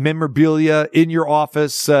memorabilia in your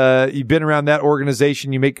office. You've been around that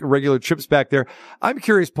organization. You make regular trips back there. I'm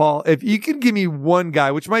curious, Paul, if you can give me one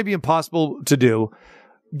guy, which might be impossible to do,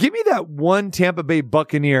 give me that one Tampa Bay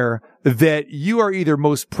Buccaneer that you are either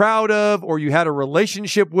most proud of or you had a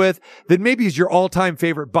relationship with that maybe is your all-time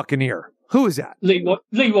favorite Buccaneer. Who is that?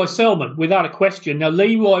 Leroy Selman, without a question. Now,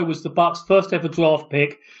 Leroy was the Bucs' first ever draft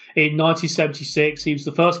pick in 1976. He was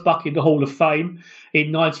the first Buck in the Hall of Fame in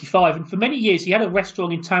 95. And for many years, he had a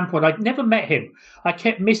restaurant in Tampa, and I'd never met him. I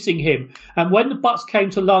kept missing him. And when the Bucs came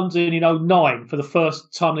to London in 2009, for the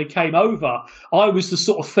first time they came over, I was the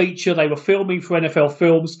sort of feature. They were filming for NFL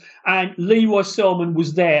Films, and Leroy Selman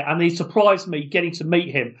was there, and they surprised me getting to meet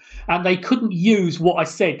him. And they couldn't use what I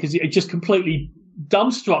said because it just completely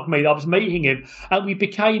dumbstruck me that I was meeting him, and we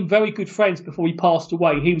became very good friends before he passed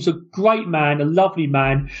away. He was a great man, a lovely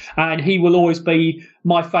man, and he will always be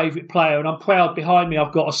my favourite player. And I'm proud behind me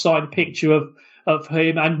I've got a signed picture of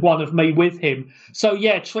him and one of me with him. So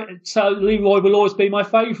yeah, so Leroy will always be my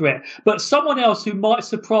favourite. But someone else who might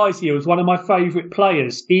surprise you as one of my favourite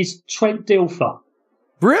players is Trent Dilfer.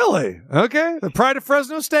 Really? Okay. The pride of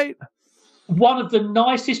Fresno State. One of the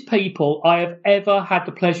nicest people I have ever had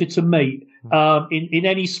the pleasure to meet in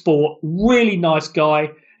any sport. Really nice guy.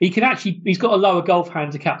 He's got a lower golf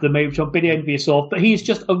handicap than me, which I'm a bit envious of, but he is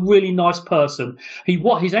just a really nice person. His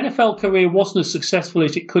NFL career wasn't as successful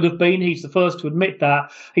as it could have been. He's the first to admit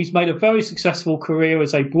that. He's made a very successful career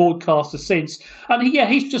as a broadcaster since. And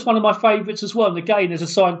he's just one of my favourites as well. And again, there's a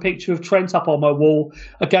signed picture of Trent up on my wall.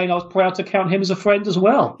 Again, I was proud to count him as a friend as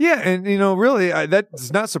well. Yeah, and really,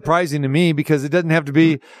 that's not surprising to me because it doesn't have to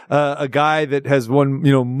be a guy that has won,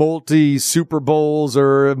 multi Super Bowls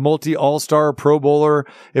or multi All-Star Pro Bowler.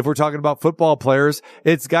 If we're talking about football players,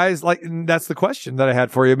 it's guys like, that's the question that I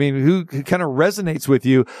had for you. I mean, who kind of resonates with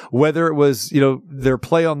you, whether it was, their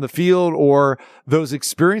play on the field or those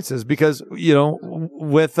experiences? Because,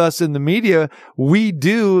 with us in the media, we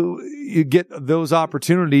do get those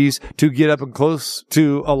opportunities to get up and close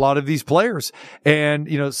to a lot of these players.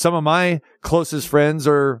 And, some of my closest friends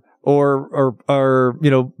or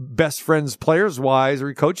best friends players wise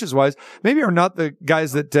or coaches wise, maybe are not the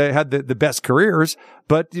guys that had the best careers,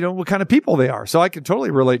 but what kind of people they are. So I can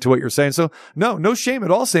totally relate to what you're saying. So no shame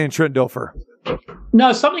at all saying Trent Dilfer.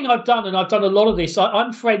 No, something I've done, and I've done a lot of this.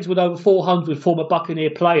 I'm friends with over 400 former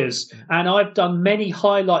Buccaneer players, and I've done many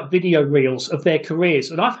highlight video reels of their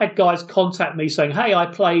careers. And I've had guys contact me saying, hey, I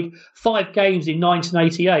played 5 games in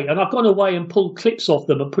 1988, and I've gone away and pulled clips off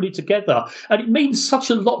them and put it together. And it means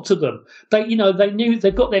such a lot to them. They knew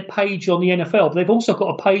they've got their page on the NFL, but they've also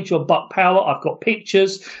got a page on Buck Power. I've got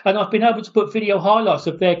pictures, and I've been able to put video highlights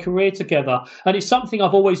of their career together. And it's something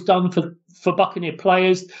I've always done for Buccaneer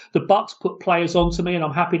players. The Bucs put players onto me, and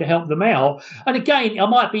I'm happy to help them out. And again, I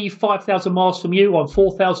might be 5,000 miles from you, I'm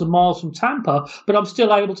 4,000 miles from Tampa, but I'm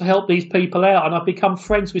still able to help these people out, and I've become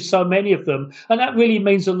friends with so many of them, and that really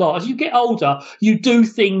means a lot. As you get older, you do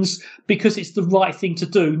things because it's the right thing to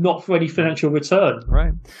do, not for any financial return.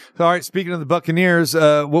 Right. So, all right, speaking of the Buccaneers,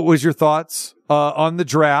 what was your thoughts on the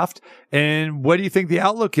draft, and what do you think the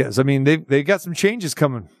outlook is? I mean, they got some changes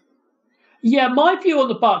coming. Yeah, my view on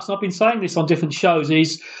the Bucks, and I've been saying this on different shows,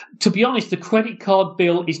 is, to be honest, the credit card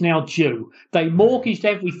bill is now due. They mortgaged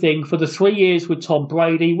everything for the 3 years with Tom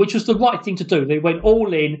Brady, which was the right thing to do. They went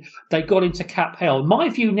all in. They got into cap hell. My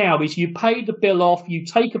view now is you pay the bill off, you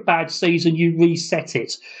take a bad season, you reset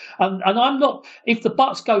it. And I'm not, if the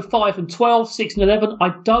Bucks go 5-12, 6-11, I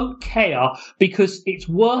don't care, because it's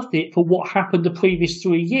worth it for what happened the previous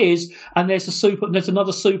 3 years. And there's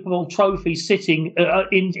another Super Bowl trophy sitting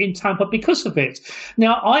in Tampa because of it.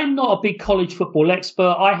 Now, I'm not a big college football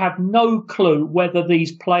expert. I have no clue whether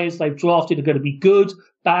these players they've drafted are going to be good,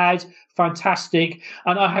 bad, fantastic,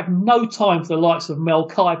 and I have no time for the likes of Mel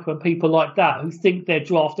Kiper and people like that who think they're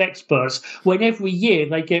draft experts when every year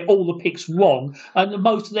they get all the picks wrong and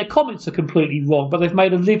most of their comments are completely wrong, but they've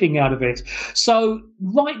made a living out of it. So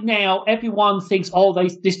right now, everyone thinks,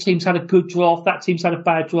 this team's had a good draft, that team's had a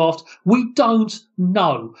bad draft. We don't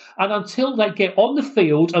know. And until they get on the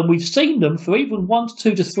field, and we've seen them for even 1 to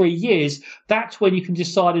 2 to 3 years, that's when you can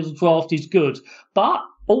decide if the draft is good. But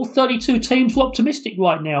all 32 teams are optimistic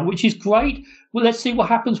right now, which is great. Well, let's see what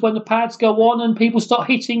happens when the pads go on and people start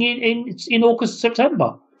hitting in August,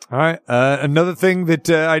 September. All right. Another thing that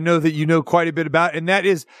I know that you know quite a bit about, and that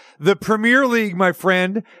is the Premier League, my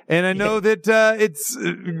friend. And I know that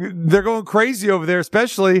they're going crazy over there,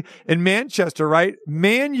 especially in Manchester, right?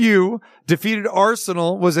 Man U defeated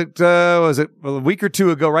Arsenal. Was it a week or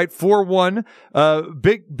two ago, right? 4-1.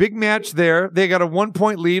 Big match there. They got a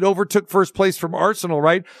 1-point lead, overtook first place from Arsenal,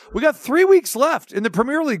 right? We got 3 weeks left in the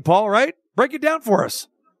Premier League, Paul, right? Break it down for us.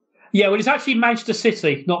 Yeah, well, it's actually Manchester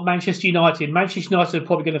City, not Manchester United. Manchester United are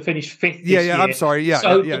probably going to finish 5th this year. I'm sorry.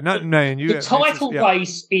 Not Man U. The title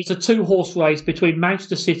race is a 2-horse race between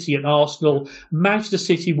Manchester City and Arsenal. Manchester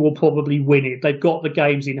City will probably win it. They've got the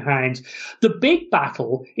games in hand. The big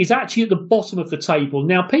battle is actually at the bottom of the table.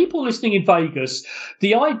 Now, people listening in Vegas,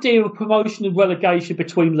 the idea of promotion and relegation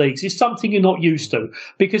between leagues is something you're not used to,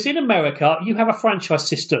 because in America, you have a franchise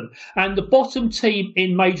system, and the bottom team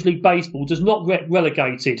in Major League Baseball does not get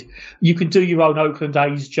relegated. You can do your own Oakland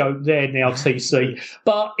A's joke there now, TC.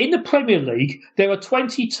 But in the Premier League, there are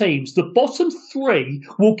 20 teams. The bottom 3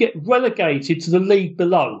 will get relegated to the league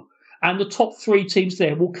below, and the top 3 teams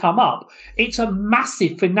there will come up. It's a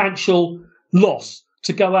massive financial loss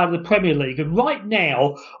to go out of the Premier League. And right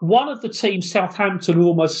now, one of the teams, Southampton, are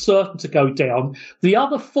almost certain to go down. The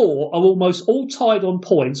other 4 are almost all tied on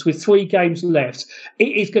points with 3 games left. It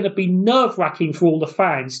is going to be nerve-wracking for all the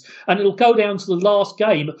fans. And it'll go down to the last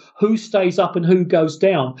game, who stays up and who goes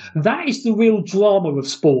down. That is the real drama of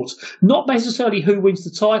sport. Not necessarily who wins the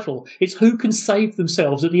title. It's who can save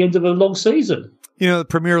themselves at the end of a long season. You know, the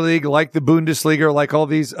Premier League, like the Bundesliga, like all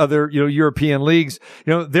these other, European leagues,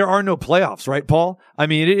 there are no playoffs, right, Paul? I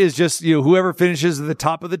mean, it is just, whoever finishes at the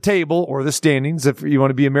top of the table or the standings, if you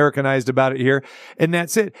want to be Americanized about it here, and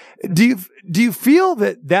that's it. Do you feel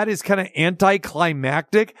that is kind of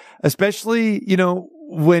anticlimactic, especially,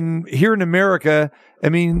 when here in America, I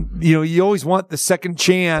mean, you always want the second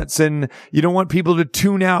chance and you don't want people to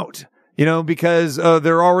tune out. Because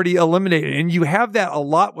they're already eliminated. And you have that a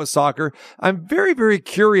lot with soccer. I'm very, very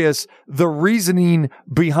curious the reasoning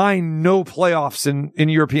behind no playoffs in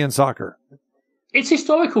European soccer. It's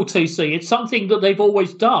historical, TC. It's something that they've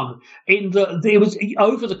always done. It was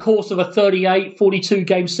over the course of a 38, 42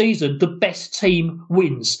 game season, the best team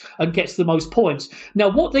wins and gets the most points. Now,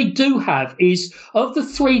 what they do have is, of the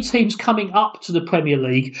 3 teams coming up to the Premier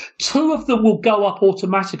League, 2 of them will go up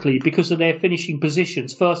automatically because of their finishing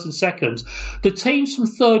positions, 1st and 2nd. The teams from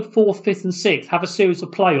 3rd, 4th, 5th and 6th have a series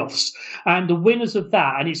of playoffs, and the winners of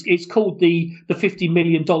that, and it's called the $50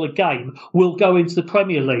 million game, will go into the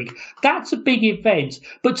Premier League. That's a big event.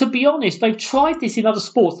 But to be honest, they've tried this in other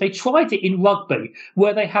sports. They tried it in rugby,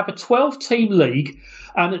 where they have a 12-team league,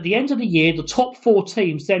 and at the end of the year, the top 4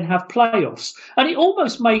 teams then have playoffs. And it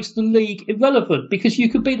almost makes the league irrelevant, because you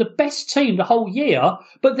could be the best team the whole year,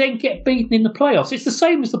 but then get beaten in the playoffs. It's the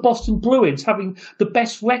same as the Boston Bruins having the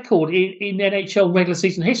best record in NHL regular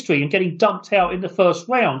season history and getting dumped out in the first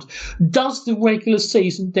round. Does the regular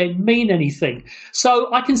season then mean anything?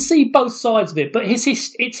 So I can see both sides of it, but it's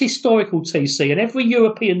historical, TC, and every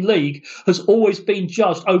European league has always been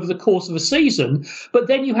judged over the course of a season. But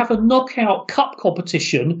then you have a knockout cup competition,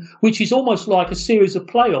 which is almost like a series of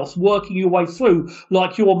playoffs working your way through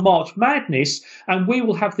like your March Madness. And we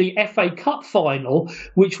will have the FA Cup final,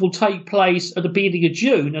 which will take place at the beginning of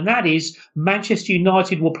June. And that is Manchester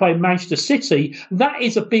United will play Manchester City. That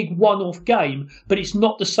is a big one-off game, but it's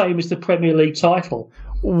not the same as the Premier League title.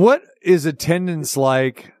 What is attendance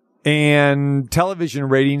like and television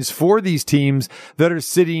ratings for these teams that are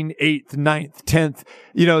sitting 8th, 9th, 10th,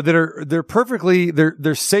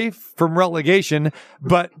 they're safe from relegation,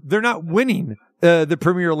 but they're not winning the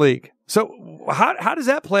Premier League. So how does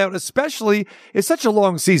that play out? Especially, it's such a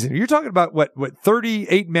long season. You're talking about what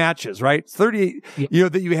 38 matches, right? 38,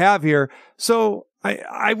 that you have here. So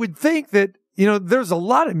I would think that, there's a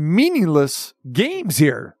lot of meaningless games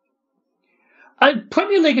here.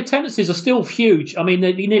 Premier League attendances are still huge. I mean,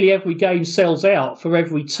 nearly every game sells out for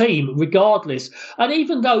every team, regardless. And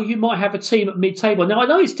even though you might have a team at mid-table, now I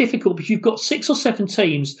know it's difficult because you've got 6 or 7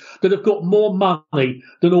 teams that have got more money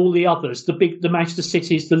than all the others. The Manchester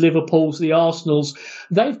Cities, the Liverpools, the Arsenals,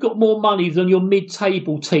 they've got more money than your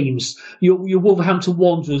mid-table teams. Your Wolverhampton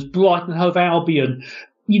Wanderers, Brighton Hove Albion.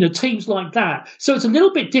 Teams like that. So it's a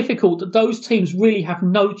little bit difficult that those teams really have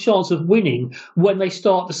no chance of winning when they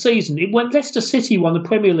start the season. When Leicester City won the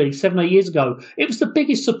Premier League 7 or 8 years ago, it was the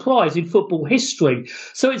biggest surprise in football history.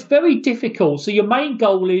 So it's very difficult. So your main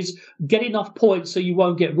goal is get enough points so you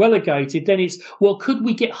won't get relegated. Then it's, could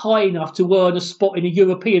we get high enough to earn a spot in a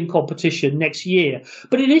European competition next year?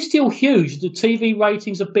 But it is still huge. The TV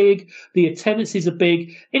ratings are big. The attendances are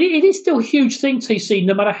big. It is still a huge thing, TC,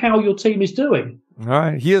 no matter how your team is doing. All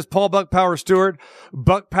right. He is Paul Buck Power Stewart.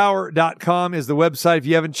 BuckPower.com is the website. If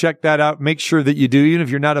you haven't checked that out, make sure that you do, even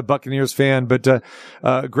if you're not a Buccaneers fan. But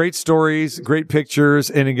great stories, great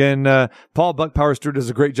pictures. And again, Paul Buck Power Stewart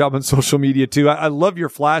does a great job on social media, too. I love your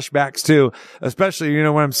flashbacks, too, especially,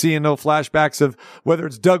 when I'm seeing flashbacks of whether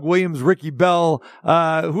it's Doug Williams, Ricky Bell,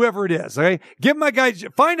 whoever it is. Okay.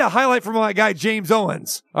 Find a highlight from my guy, James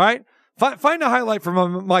Owens. All right. Find a highlight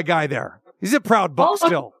from my guy there. He's a proud Buck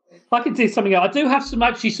still. I can do something else. I do have some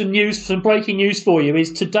breaking news for you.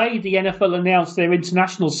 Is today the NFL announced their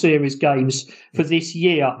international series games for this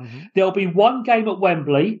year. Mm-hmm. There'll be one game at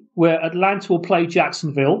Wembley where Atlanta will play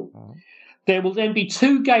Jacksonville. Mm-hmm. There will then be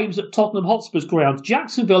 2 games at Tottenham Hotspur's ground.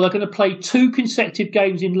 Jacksonville are going to play 2 consecutive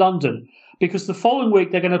games in London because the following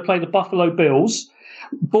week they're going to play the Buffalo Bills.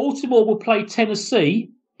 Baltimore will play Tennessee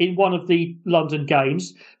in one of the London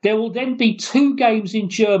games. There will then be 2 games in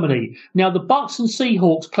Germany. Now, the Bucks and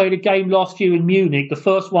Seahawks played a game last year in Munich, the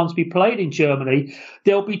first one to be played in Germany.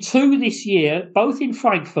 There'll be 2 this year, both in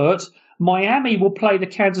Frankfurt. Miami will play the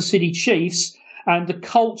Kansas City Chiefs, and the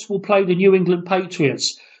Colts will play the New England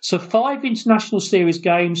Patriots. So 5 international series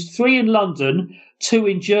games, 3 in London, 2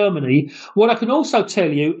 in Germany. What I can also tell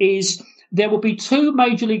you is there will be 2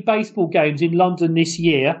 Major League Baseball games in London this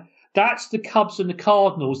year. That's the Cubs and the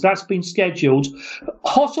Cardinals. That's been scheduled.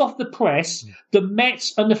 Hot off the press, the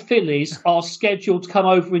Mets and the Phillies are scheduled to come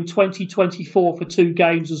over in 2024 for 2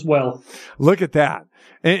 games as well. Look at that.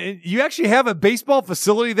 And you actually have a baseball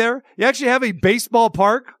facility there? You actually have a baseball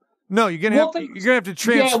park? No, you're gonna have to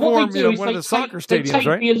transform one of the soccer stadiums,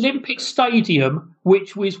 right? The Olympic Stadium,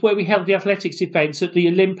 which was where we held the athletics events at the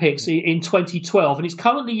Olympics in 2012, and it's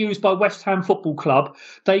currently used by West Ham Football Club.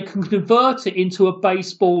 They can convert it into a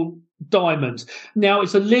baseball diamond. Now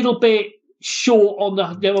it's a little bit short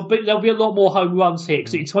on there'll be a lot more home runs here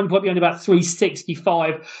because it's probably only about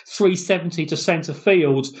 365, 370 to centre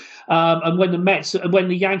field. And when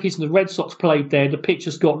the Yankees and the Red Sox played there, the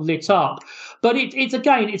pitches got lit up. But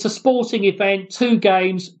it's a sporting event, 2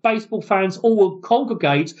 games. Baseball fans all will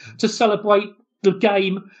congregate to celebrate the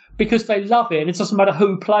game because they love it, and it doesn't matter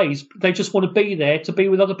who plays. They just want to be there to be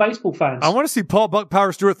with other baseball fans. I want to see Paul Buck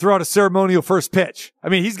Power Stewart throw out a ceremonial first pitch. I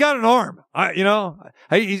mean, he's got an arm.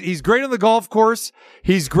 He's great on the golf course.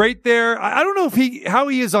 He's great there. I don't know how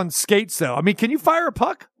he is on skates, though. I mean, can you fire a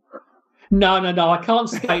puck? No, I can't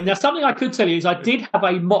skate. Now, something I could tell you is I did have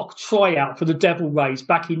a mock tryout for the Devil Rays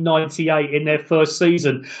back in '98 in their first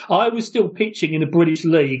season. I was still pitching in the British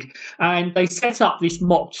League, and they set up this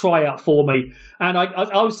mock tryout for me. And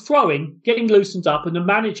I was throwing, getting loosened up, and the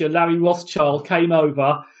manager, Larry Rothschild, came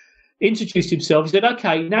over, introduced himself. He said,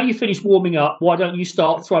 "Okay, now you finished warming up. Why don't you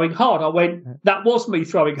start throwing hard?" I went, "That was me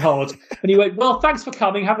throwing hard." And he went, "Well, thanks for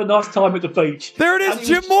coming. Have a nice time at the beach." There it is,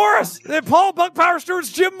 Jim Morris. Paul Buck Power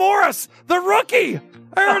Stewart's Jim Morris, the rookie.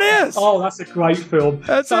 There it is. Oh, that's a great film.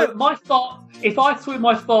 That's it. If I threw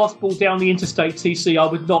my fastball down the interstate, TC, I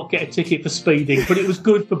would not get a ticket for speeding, but it was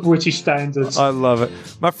good for British standards. I love it.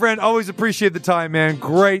 My friend, always appreciate the time, man.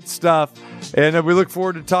 Great stuff. And we look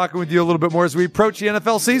forward to talking with you a little bit more as we approach the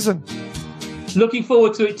NFL season. Looking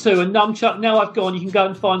forward to it too. And Numchuck, now I've gone, you can go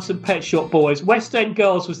and find some Pet Shop Boys. West End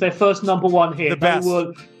Girls was their first number 1 hit. The best.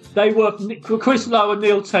 They were Chris Lowe and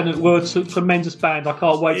Neil Tennant were a tremendous band. I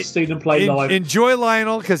can't wait to see them play live. Enjoy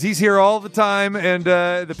Lionel because he's here all the time, and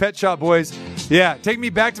the Pet Shop Boys. Yeah, take me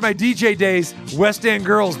back to my DJ days. West End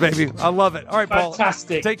Girls, baby. I love it. All right, Paul.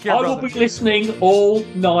 Fantastic. Take care, I brother. will be listening all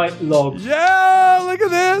night long. Yeah, look at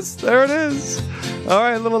this. There it is. All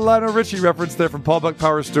right, a little Lionel Richie reference there from Paul Buck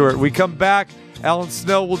Power Stewart. We come back. Alan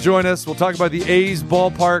Snell will join us. We'll talk about the A's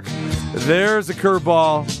ballpark. There's a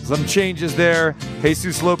curveball. Some changes there.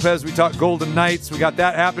 Jesus Lopez, we talk Golden Knights. We got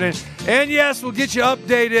that happening. And yes, we'll get you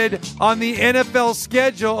updated on the NFL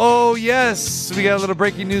schedule. Oh, yes. We got a little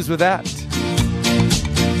breaking news with that.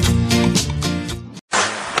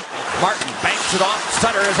 Martin banks it off.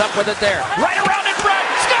 Sutter is up with it there. Right around in front.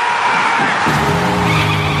 Score!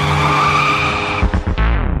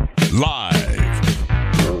 Live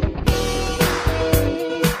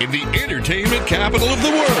in the entertainment capital of the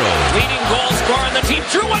world. Leading goal scorer on the team.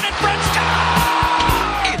 Drew one in front. Score!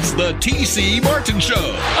 It's the TC Martin Show.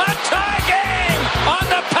 A tie game on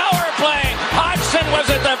the power play. Hodgson was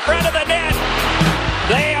at the front of the net.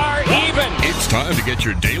 They are even. It's time to get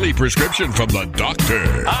your daily prescription from the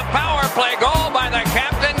doctor. A power play goal by the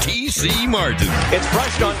captain. TC Martin. It's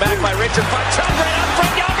brushed on back by Richard Butchuk. Right up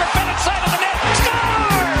front. Yager Bennett side of the net. Score!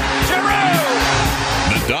 Giroux!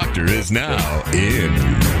 The doctor is now in.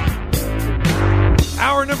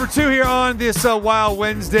 Hour number 2 here on this Wild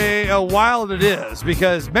Wednesday. Wild it is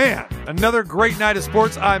because, man, another great night of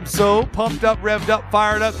sports. I'm so pumped up, revved up,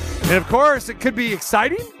 fired up. And, of course, it could be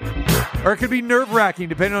exciting or it could be nerve-wracking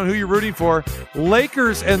depending on who you're rooting for.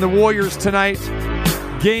 Lakers and the Warriors tonight,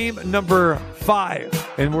 game number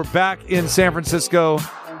 5. And we're back in San Francisco.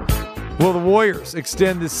 Will the Warriors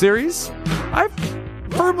extend this series? I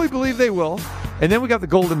firmly believe they will. And then we got the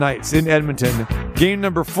Golden Knights in Edmonton. Game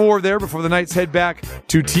number 4 there before the Knights head back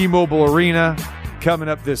to T-Mobile Arena coming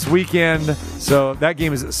up this weekend. So that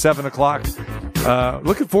game is at 7 o'clock.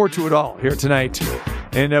 Looking forward to it all here tonight.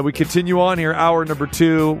 And we continue on here, hour number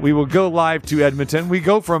 2. We will go live to Edmonton. We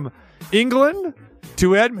go from England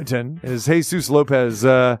to Edmonton. As Jesus Lopez,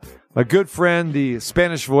 my good friend, the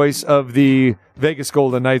Spanish voice of the Vegas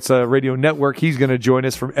Golden Knights radio network. He's going to join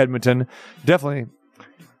us from Edmonton. Definitely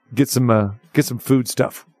get some food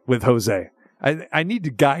stuff with Jose. I need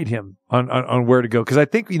to guide him on where to go because I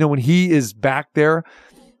think, when he is back there,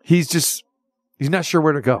 he's not sure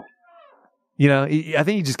where to go. I think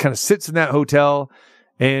he just kind of sits in that hotel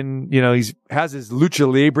and, he has his Lucha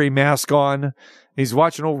Libre mask on. He's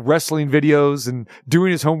watching old wrestling videos and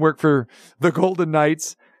doing his homework for the Golden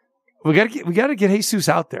Knights. We got to get Jesus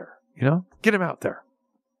out there, get him out there.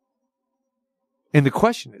 And the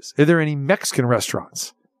question is, are there any Mexican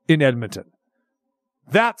restaurants in Edmonton?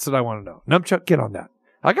 That's what I want to know. Numchuck, get on that.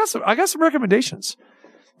 I got some recommendations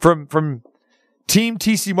from Team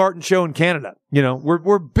TC Martin Show in Canada.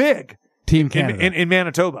 We're big. Team Canada in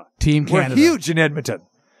Manitoba. Team Canada. We're huge in Edmonton.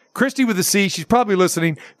 Christy with a C. She's probably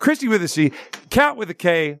listening. Christy with a C. Cat with a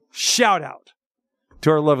K. Shout out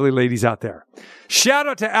to our lovely ladies out there. Shout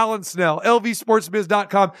out to Alan Snell,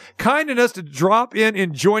 lvsportsbiz.com. Kind enough to drop in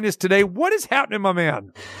and join us today. What is happening, my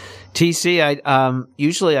man? TC,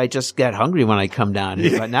 usually I just get hungry when I come down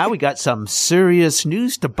here, but now we got some serious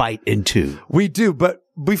news to bite into. We do, but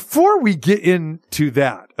before we get into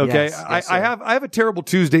that, okay, Yes, I have a terrible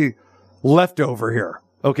Tuesday leftover here,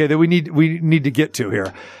 okay, that we need to get to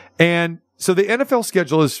here. And so the NFL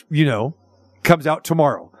schedule is, comes out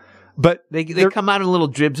tomorrow. But they come out in little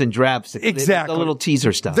dribs and drabs. Exactly. The little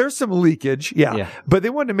teaser stuff. There's some leakage, yeah. But they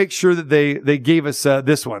wanted to make sure that they gave us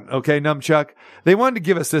this one, okay, Numchuck? They wanted to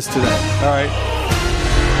give us this today, all right?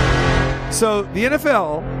 So the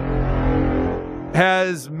NFL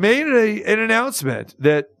has made an announcement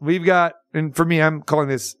that we've got, and for me, I'm calling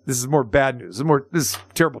this is more bad news. This is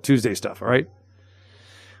terrible Tuesday stuff, all right?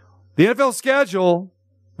 The NFL schedule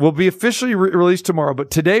will be officially released tomorrow, but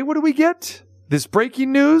today, what do we get? This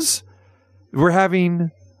breaking news, we're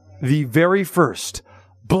having the very first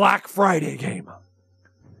Black Friday game.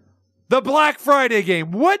 The Black Friday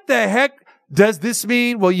game. What the heck does this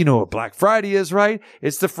mean? Well, you know what Black Friday is, right?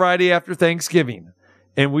 It's the Friday after Thanksgiving.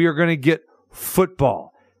 And we are going to get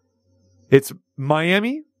football. It's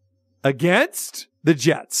Miami against the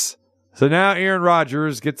Jets. So now Aaron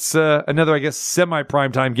Rodgers gets another, I guess,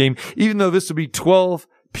 semi-primetime game, even though this will be 12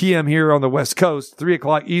 p.m. here on the West Coast, 3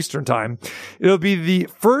 o'clock Eastern time. It'll be the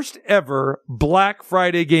first ever Black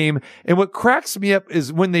Friday game. And what cracks me up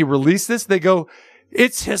is when they release this, they go,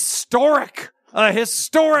 it's historic. A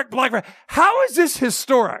historic Black Friday. How is this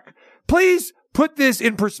historic? Please put this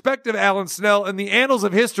in perspective, Alan Snell, in the annals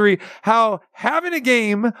of history, how having a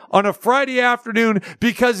game on a Friday afternoon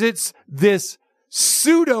because it's this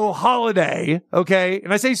pseudo holiday. Okay.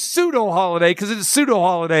 And I say pseudo holiday because it's a pseudo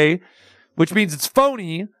holiday, which means it's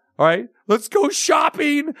phony. All right. Let's go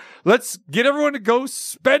shopping. Let's get everyone to go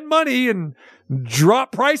spend money and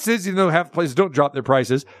drop prices, even though half places don't drop their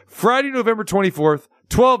prices. Friday, November 24th,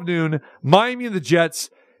 12 noon, Miami and the Jets.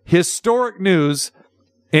 Historic news.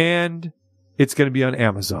 And it's going to be on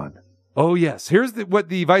Amazon. Oh, yes. Here's what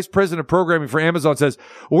the vice president of programming for Amazon says.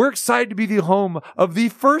 We're excited to be the home of the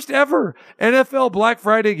first ever NFL Black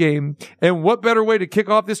Friday game. And what better way to kick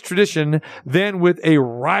off this tradition than with a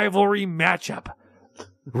rivalry matchup?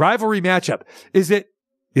 Rivalry matchup. Is it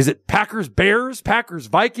Packers Bears, Packers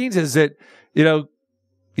Vikings? Is it,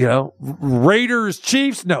 Raiders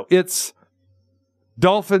Chiefs? No, it's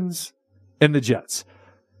Dolphins and the Jets.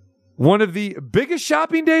 One of the biggest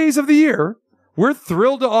shopping days of the year. We're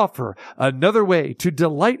thrilled to offer another way to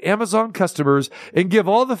delight Amazon customers and give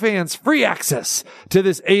all the fans free access to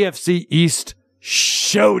this AFC East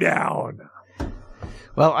showdown.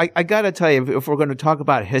 Well, I got to tell you, if we're going to talk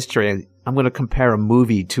about history, I'm going to compare a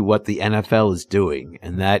movie to what the NFL is doing.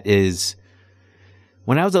 And that is,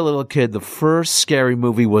 when I was a little kid, the first scary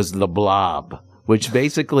movie was The Blob, which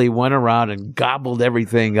basically went around and gobbled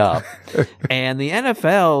everything up. And the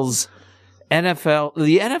NFL's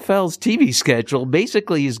TV schedule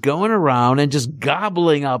basically is going around and just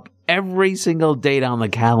gobbling up every single date on the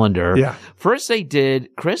calendar. Yeah. First they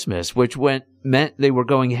did Christmas, which meant they were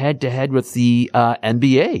going head to head with the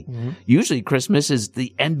NBA. Mm-hmm. Usually Christmas is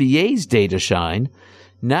the NBA's day to shine.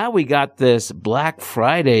 Now we got this Black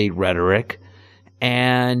Friday rhetoric,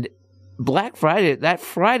 and Black Friday, that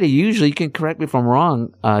Friday, usually, you can correct me if I'm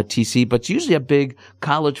wrong, TC, but it's usually a big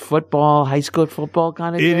college football, high school football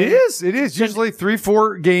kind of day. It is. Usually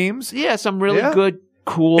 3-4 games. Yeah, some really good,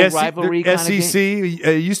 cool rivalry kind of game. SEC,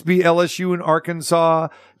 used to be LSU and Arkansas,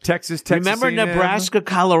 Texas Remember A&M. Nebraska,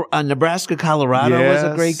 Colorado was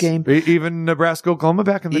a great game? Even Nebraska, Oklahoma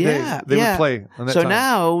back in the days. They would play on that time.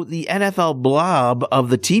 Now the NFL blob of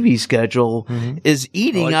the TV schedule is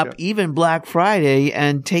eating up even Black Friday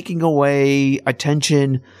and taking away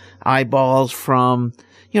attention, eyeballs from,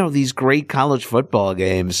 these great college football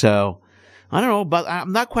games. So I don't know, but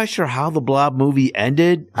I'm not quite sure how the Blob movie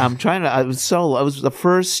ended. It was the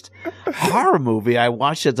first horror movie I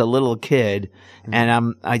watched as a little kid.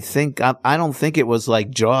 And I don't think it was like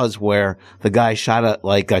Jaws where the guy shot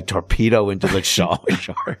a torpedo into the shark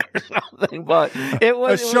or something, but it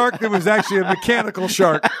was a shark that was actually a mechanical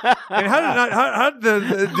shark. And how did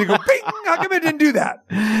they go, bing, how come it didn't do that?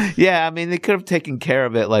 Yeah, I mean, they could have taken care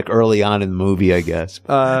of it early on in the movie, I guess.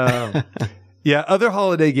 Yeah, other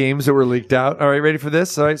holiday games that were leaked out. All right, ready for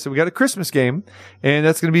this? All right, so we got a Christmas game, and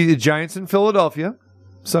that's going to be the Giants in Philadelphia.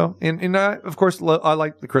 So, and of course, I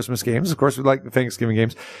like the Christmas games. Of course, we like the Thanksgiving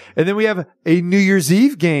games. And then we have a New Year's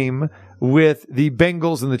Eve game with the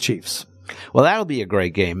Bengals and the Chiefs. Well, that'll be a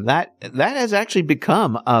great game. That has actually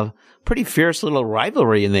become a pretty fierce little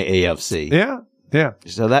rivalry in the AFC. Yeah.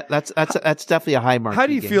 So that's definitely a high mark. How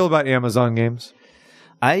do you feel about Amazon games?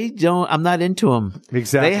 I'm not into them.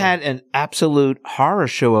 Exactly. They had an absolute horror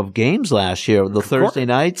show of games last year, the Thursday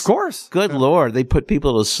nights. Of course. Good Lord. They put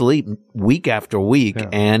people to sleep week after week. Yeah.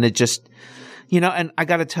 And it just, and I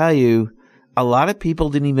got to tell you, a lot of people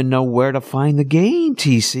didn't even know where to find the game,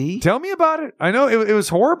 TC. Tell me about it. I know it was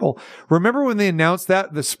horrible. Remember when they announced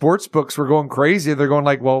that the sports books were going crazy? They're going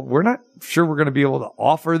like, well, we're not sure we're going to be able to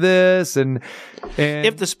offer this. And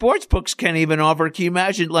if the sports books can't even offer, can you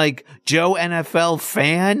imagine Joe NFL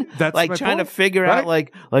fan? That's trying to figure out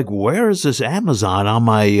where is this Amazon on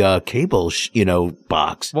my cable,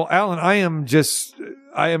 box? Well, Alan, I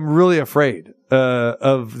am really afraid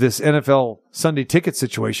of this NFL Sunday ticket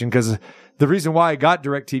situation because the reason why I got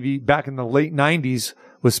DirecTV back in the late 90s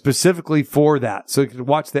was specifically for that. So you could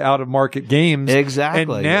watch the out-of-market games. Exactly.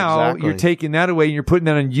 And now you're taking that away and you're putting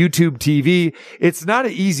that on YouTube TV. It's not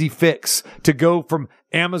an easy fix to go from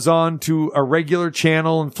Amazon to a regular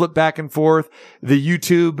channel and flip back and forth. The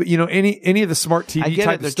YouTube, any of the smart TV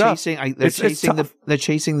type of stuff. They're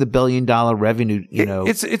chasing the $1 billion revenue,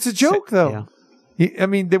 It's a joke, though. Yeah. I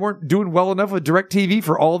mean, they weren't doing well enough with DirecTV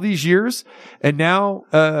for all these years. And now,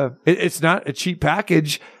 it's not a cheap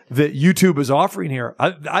package that YouTube is offering here.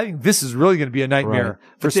 I think this is really going to be a nightmare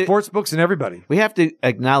for sports books and everybody. We have to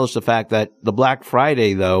acknowledge the fact that the Black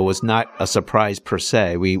Friday, though, was not a surprise per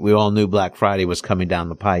se. We all knew Black Friday was coming down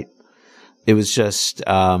the pipe. It was just,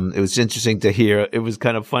 it was interesting to hear. It was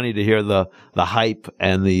kind of funny to hear the hype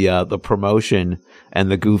and the promotion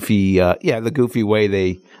and the goofy way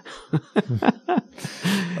they.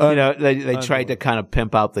 They tried to kind of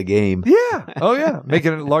pimp out the game. Yeah. Oh, yeah.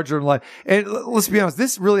 Making it larger than life. And let's be honest,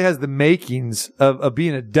 this really has the makings of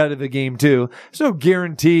being a dud of a game, too. There's no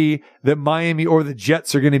guarantee that Miami or the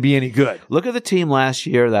Jets are going to be any good. Look at the team last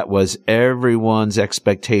year that was everyone's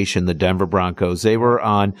expectation, the Denver Broncos. They were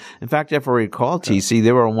on, in fact, if I recall, TC,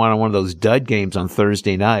 they were on one of those dud games on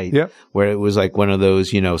Thursday night, where it was like one of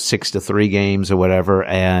those, 6-3 games or whatever.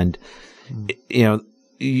 And,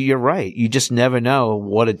 you're right. You just never know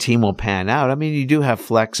what a team will pan out. I mean, you do have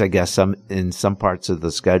flex, I guess, in some parts of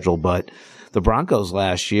the schedule, but the Broncos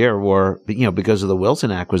last year were, because of the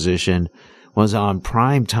Wilson acquisition, was on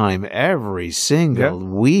prime time every single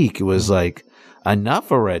week. It was like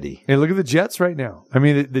enough already. And look at the Jets right now. I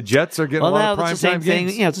mean, the Jets are getting a lot of prime time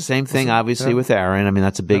games. It's the same thing, obviously, with Aaron. I mean,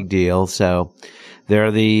 that's a big deal. So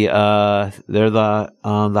they're the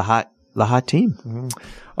hot team. Mm-hmm.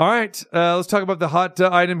 All right, let's talk about the hot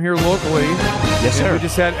item here locally. Yes, sir. We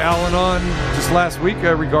just had Alan on just last week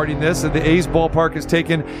regarding this. The A's ballpark has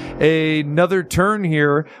taken another turn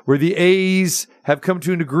here where the A's have come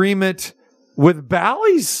to an agreement with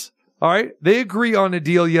Bally's. All right, they agree on a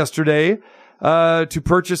deal yesterday to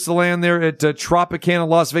purchase the land there at Tropicana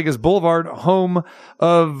Las Vegas Boulevard, home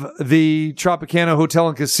of the Tropicana Hotel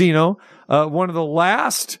and Casino, one of the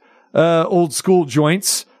last old school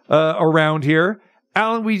joints around here.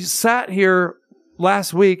 Alan, we sat here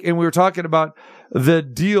last week and we were talking about the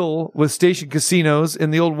deal with Station Casinos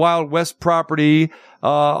and the old Wild West property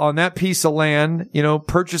on that piece of land,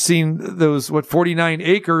 purchasing those, 49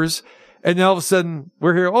 acres. And then all of a sudden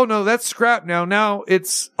we're here. Oh no, that's scrap now. Now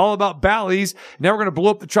it's all about Bally's. Now we're going to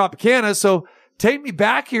blow up the Tropicana. So take me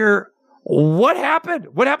back here. What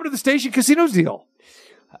happened? What happened to the Station Casinos deal?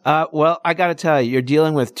 Well, I got to tell you, you're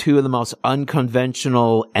dealing with two of the most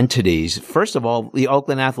unconventional entities. First of all, the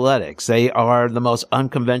Oakland Athletics. They are the most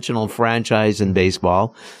unconventional franchise in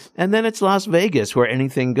baseball. And then it's Las Vegas, where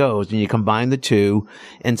anything goes. And you combine the two,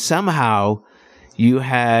 and somehow you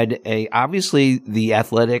had obviously the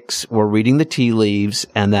Athletics were reading the tea leaves,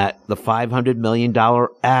 and that the $500 million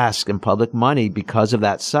ask in public money because of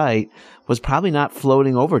that site was probably not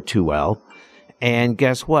floating over too well. And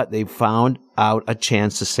guess what? They found out a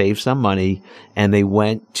chance to save some money, and they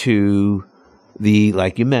went to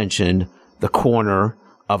like you mentioned, the corner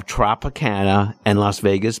of Tropicana and Las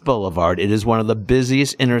Vegas Boulevard. It is one of the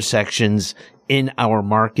busiest intersections in our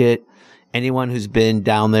market. Anyone who's been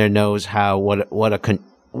down there knows what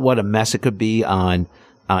a mess it could be in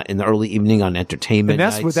the early evening on entertainment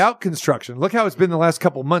nights. And that's without construction. Look how it's been the last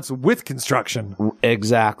couple of months with construction.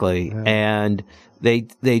 Exactly. Yeah. And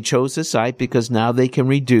they chose the site because now they can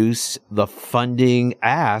reduce the funding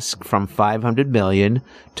ask from $500 million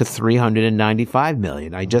to $395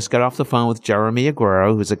 million. I just got off the phone with Jeremy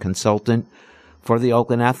Aguero, who's a consultant for the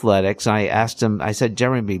Oakland Athletics. I asked him, I said,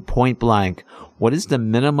 Jeremy, point blank, what is the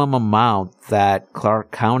minimum amount that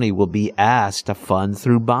Clark County will be asked to fund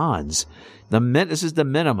through bonds? This is the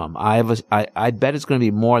minimum. I bet it's going to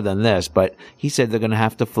be more than this, but he said they're going to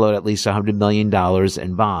have to float at least $100 million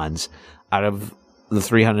in bonds out of the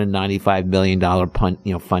 $395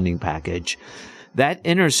 million funding package. That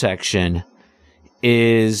intersection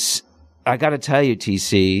is, I got to tell you,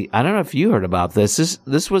 TC, I don't know if you heard about this.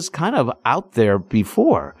 This was kind of out there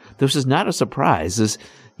before. This is not a surprise.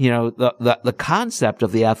 The concept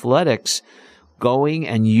of the Athletics going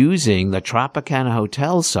and using the Tropicana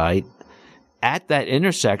Hotel site at that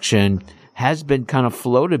intersection has been kind of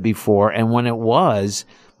floated before. And when it was,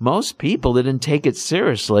 most people didn't take it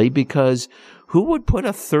seriously, because who would put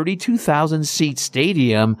a 32,000 seat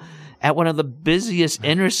stadium at one of the busiest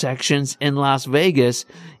intersections in Las Vegas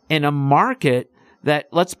in a market that,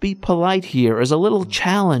 let's be polite here, is a little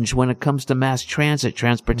challenged when it comes to mass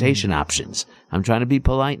transportation options. I'm trying to be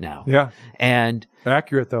polite now. Yeah. And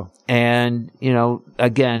accurate though. And, Jeremy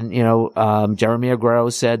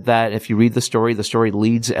Aguero said that if you read the story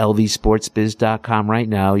leads lvsportsbiz.com right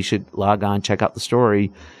now. You should log on, check out the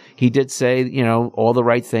story. He did say, all the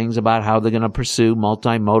right things about how they're going to pursue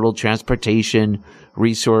multimodal transportation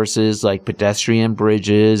resources like pedestrian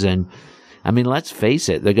bridges. And I mean, let's face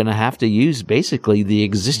it, they're going to have to use basically the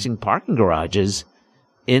existing parking garages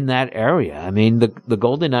in that area. I mean, the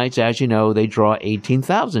Golden Knights, as you know, they draw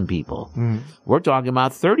 18,000 people. We're talking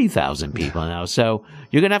about 30,000 people now. So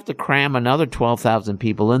you're going to have to cram another 12,000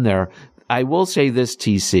 people in there. I will say this,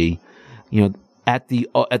 TC, at the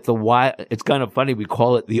it's kind of funny. We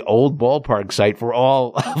call it the old ballpark site for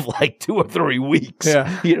all of like 2 or 3 weeks.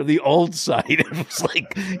 Yeah. The old site. It was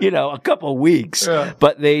like, a couple of weeks. Yeah.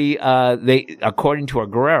 But they, according to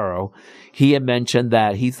Aguero, he had mentioned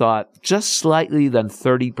that he thought just slightly than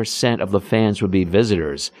 30% of the fans would be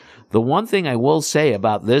visitors. The one thing I will say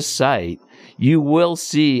about this site, you will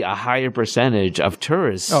see a higher percentage of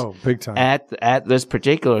tourists big time. at this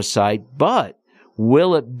particular site, but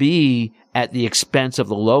will it be at the expense of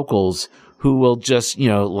the locals who will just,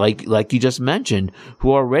 like you just mentioned,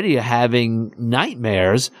 who already are having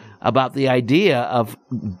nightmares about the idea of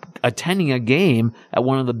attending a game at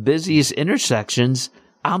one of the busiest intersections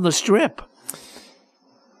on the Strip?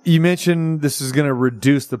 You mentioned this is going to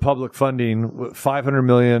reduce the public funding. $500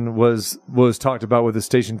 million was talked about with the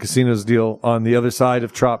Station Casinos deal on the other side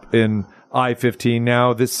of Trop in I-15.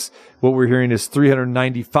 Now what we're hearing is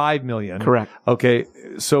 $395 million. Correct. Okay.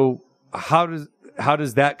 So how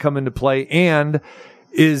does that come into play? And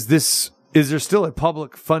is there still a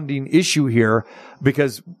public funding issue here?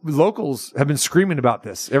 Because locals have been screaming about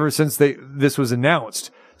this ever since this was announced.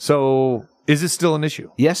 So is this still an issue?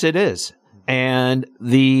 Yes, it is. And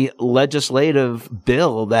the legislative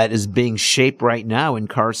bill that is being shaped right now in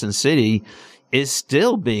Carson City is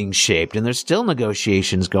still being shaped, and there's still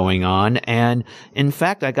negotiations going on. And in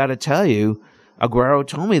fact, I got to tell you, Aguero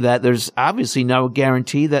told me that there's obviously no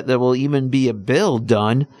guarantee that there will even be a bill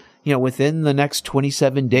done, within the next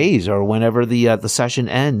 27 days or whenever the session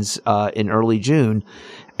ends in early June.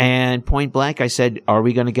 And point blank, I said, "Are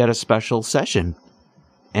we going to get a special session?"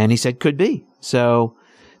 And he said, "Could be." So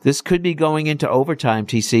this could be going into overtime,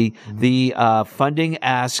 TC. The funding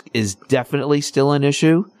ask is definitely still an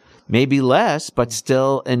issue. Maybe less, but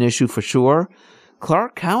still an issue for sure.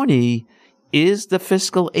 Clark County is the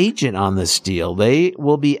fiscal agent on this deal. They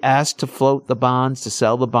will be asked to float the bonds, to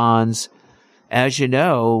sell the bonds. As you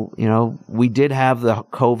know, we did have the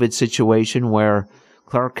COVID situation where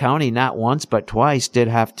Clark County, not once but twice, did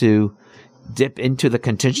have to dip into the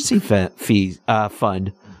contingency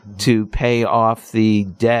fund to pay off the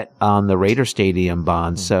debt on the Raider Stadium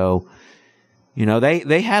bond. So,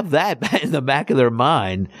 they have that in the back of their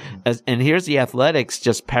mind. And here's the Athletics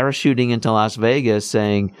just parachuting into Las Vegas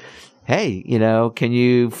saying, hey, can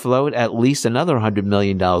you float at least another $100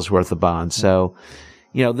 million worth of bonds? So,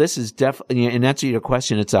 this is definitely, in answer to your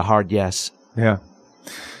question, it's a hard yes. Yeah.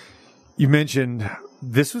 You mentioned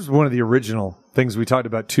this was one of the original things we talked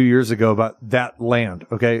about 2 years ago about that land.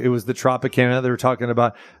 Okay. It was the Tropicana. They were talking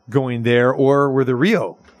about going there or where the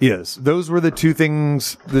Rio is. Those were the two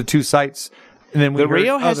things, the two sites. And then the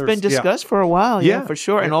Rio has been discussed for a while. Yeah, for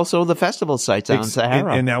sure. And also the festival sites on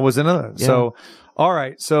Sahara. And that was another. Yeah. So, all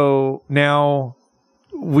right. So now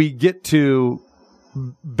we get to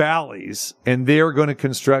Bally's, and they're going to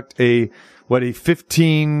construct a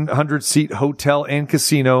 1,500 seat hotel and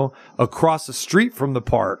casino across the street from the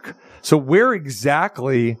park. So where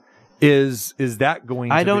exactly is that going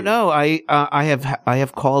to be? I don't know. I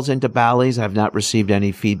have calls into Bally's. I have not received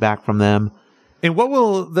any feedback from them. And what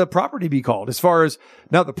will the property be called as far as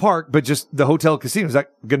not the park, but just the hotel casino? Is that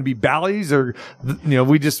going to be Bally's, or,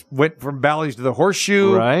 we just went from Bally's to the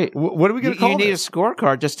Horseshoe? Right. What are we going to call it? You need a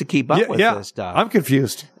scorecard just to keep up with this stuff. I'm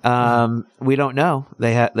confused. We don't know.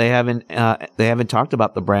 They haven't talked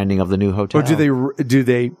about the branding of the new hotel. Or do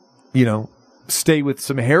they stay with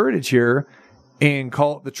some heritage here and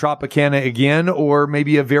call it the Tropicana again, or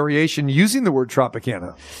maybe a variation using the word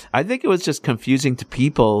Tropicana? I think it was just confusing to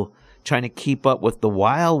people trying to keep up with the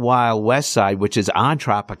wild, wild west side, which is on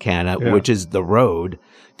Tropicana, which is the road,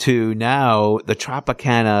 to now the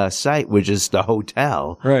Tropicana site, which is the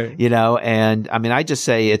hotel. Right. And I mean, I just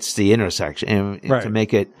say it's the intersection and to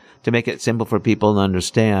make it simple for people to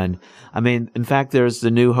understand. I mean, in fact, there's the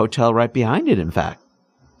new hotel right behind it, in fact.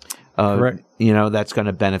 Correct. That's going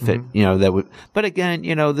to benefit, but again,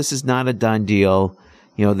 this is not a done deal.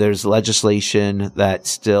 There's legislation that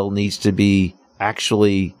still needs to be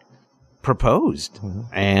actually proposed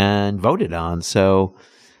and voted on. So,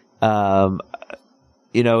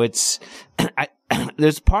 it's,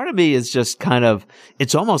 there's part of me is just kind of,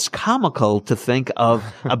 it's almost comical to think of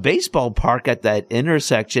a baseball park at that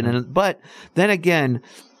intersection. But then again,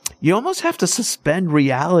 you almost have to suspend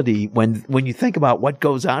reality when you think about what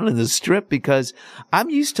goes on in the Strip, because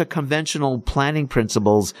I'm used to conventional planning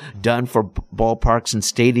principles done for ballparks and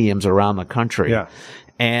stadiums around the country. Yeah.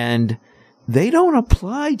 And they don't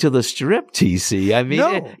apply to the Strip, TC. I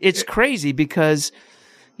mean, it's crazy because,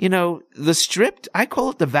 the Strip, I call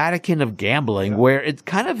it the Vatican of gambling, where it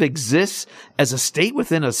kind of exists as a state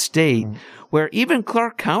within a state, where even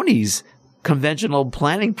Clark County's conventional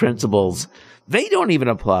planning principles they don't even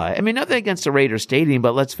apply. I mean, nothing against the Raiders Stadium,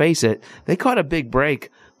 but let's face it, they caught a big break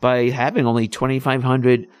by having only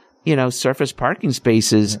 2,500, surface parking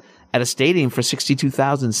spaces at a stadium for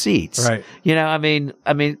 62,000 seats. Right. I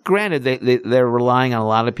mean, granted, they're relying on a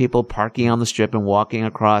lot of people parking on the strip and walking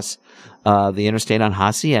across the interstate on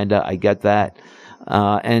Hacienda. I get that.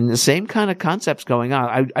 And the same kind of concepts going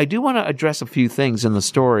on. I do want to address a few things in the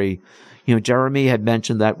story. Jeremy had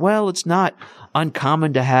mentioned that, well, it's not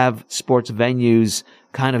uncommon to have sports venues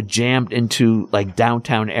kind of jammed into like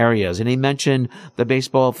downtown areas. And he mentioned the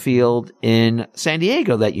baseball field in San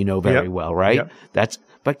Diego that very well, right? Yep.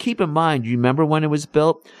 But keep in mind, you remember when it was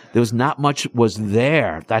built? There was not much was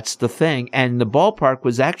there. That's the thing. And the ballpark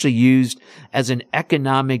was actually used as an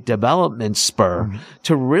economic development spur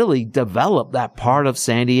to really develop that part of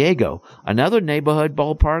San Diego. Another neighborhood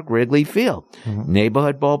ballpark, Wrigley Field.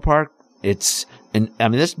 Neighborhood ballpark. This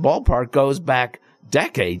ballpark goes back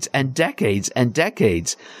decades and decades and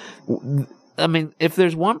decades. I mean, if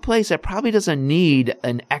there's one place that probably doesn't need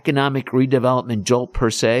an economic redevelopment jolt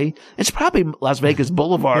per se, it's probably Las Vegas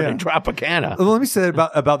Boulevard and Tropicana. Well, let me say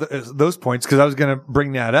that about those points, because I was going to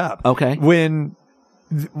bring that up. Okay. When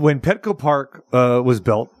Petco Park was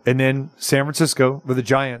built, and then San Francisco with the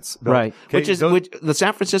Giants built, right? Which the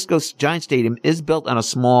San Francisco Giant Stadium is built on a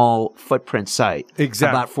small footprint site,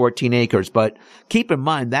 exactly about 14 acres. But keep in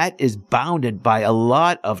mind that is bounded by a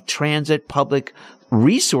lot of transit, public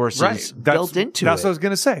resources built into it. That's what I was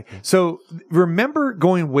going to say. So remember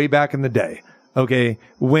going way back in the day, okay,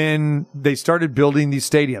 when they started building these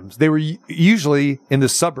stadiums, they were usually in the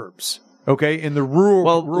suburbs. Okay, in the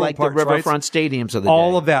rural like parts, the riverfront right? stadiums of the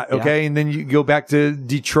all day. of that. Okay, and then you go back to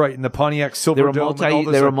Detroit and the Pontiac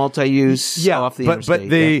Silverdome. They were multi-use. Off the interstate.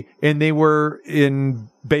 But they were in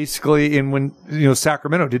basically in when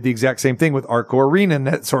Sacramento did the exact same thing with Arco Arena and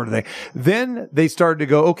that sort of thing. Then they started to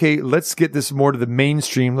go, okay, let's get this more to the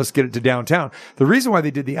mainstream. Let's get it to downtown. The reason why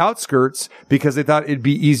they did the outskirts because they thought it'd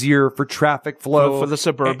be easier for traffic flow for the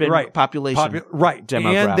suburban population, right?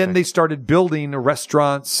 Demographic. And then they started building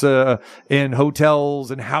restaurants and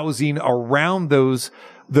hotels and housing around those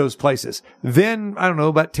places. Then, I don't know,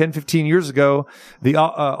 about 10, 15 years ago, the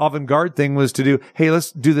avant-garde thing was to do, hey,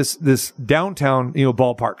 let's do this downtown,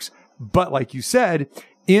 ballparks. But like you said,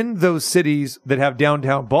 in those cities that have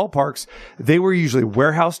downtown ballparks, they were usually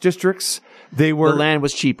warehouse districts. The land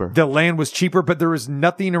was cheaper. The land was cheaper, but there was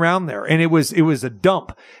nothing around there. And it was a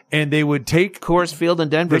dump. And they would take Coors Field in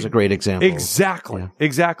Denver is a great example.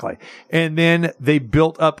 Exactly. And then they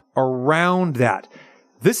built up around that.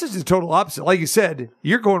 This is the total opposite. Like you said,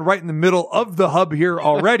 you're going right in the middle of the hub here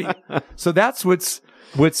already. So that's what's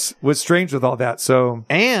strange with all that. So,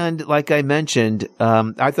 and like I mentioned,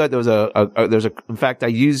 I thought there was in fact, I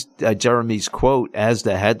used Jeremy's quote as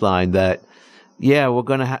the headline that, yeah, we're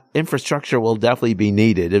going to infrastructure will definitely be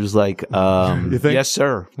needed. It was like, yes,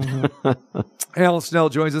 sir. Alan Snell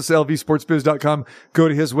joins us, lvsportsbiz.com. Go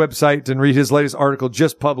to his website and read his latest article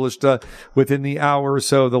just published within the hour or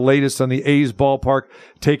so. The latest on the A's ballpark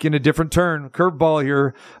taking a different turn. Curveball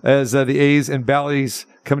here as the A's and Bally's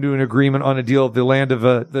come to an agreement on a deal of the land of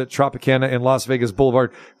the Tropicana and Las Vegas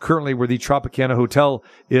Boulevard, currently where the Tropicana Hotel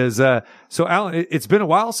is. So, Alan, it's been a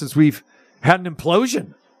while since we've had an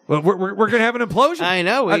implosion. Well, we're going to have an implosion. I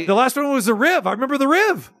know. The last one was the Riv. I remember the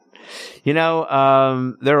Riv.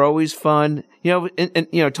 They're always fun.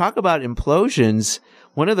 And talk about implosions.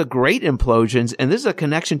 One of the great implosions, and this is a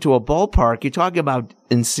connection to a ballpark you're talking about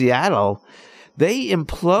in Seattle. They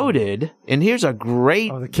imploded, and here's a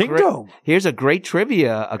great the Kingdome. Here's a great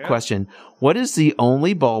trivia question. What is the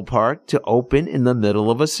only ballpark to open in the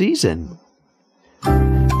middle of a season?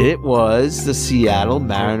 It was the Seattle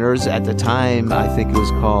Mariners at the time. I think it was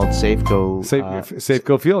called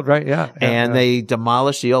Safeco Field, right? Yeah. And they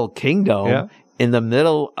demolished the old Kingdome in the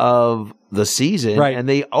middle of the season, right. And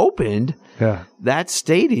they opened that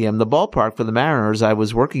stadium, the ballpark for the Mariners. I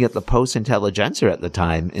was working at the Post-Intelligencer at the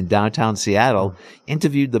time in downtown Seattle,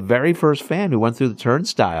 interviewed the very first fan who went through the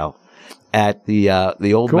turnstile at the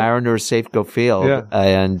old Mariners Safeco Field.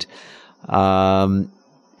 And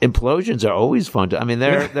implosions are always fun.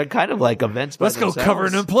 They're kind of like events by Let's themselves. go cover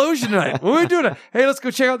an implosion tonight. What are we doing? Hey, let's go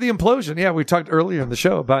check out the implosion. Yeah, we talked earlier in the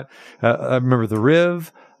show about, I remember the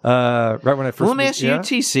Riv. Right when I first. Well, let me ask you,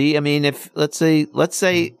 TC. I mean, if let's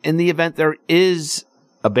say in the event there is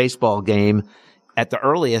a baseball game at the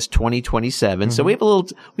earliest 2027, so we have a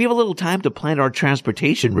little time to plan our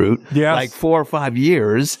transportation route, like 4 or 5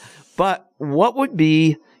 years. But what would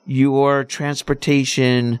be your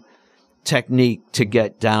transportation technique to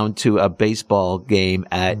get down to a baseball game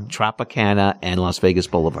at Tropicana and Las Vegas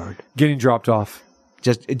Boulevard? Getting dropped off.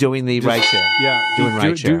 Just doing the ride share. Yeah, Doing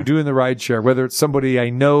ride share. doing the ride share, whether it's somebody I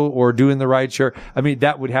know or doing the ride share. I mean,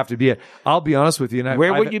 that would have to be it. I'll be honest with you. And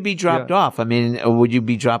Where would you be dropped off? I mean, would you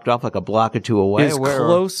be dropped off like a block or two away? As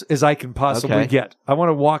close as I can possibly get. I want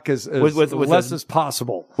to walk as with less as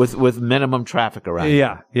possible. With minimum traffic around.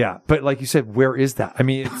 Yeah. But like you said, where is that? I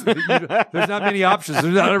mean, there's not many options.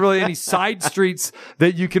 There's not really any side streets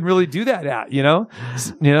that you can really do that at, you know?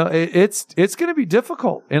 It's going to be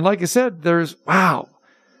difficult. And like I said, there has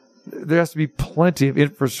to be plenty of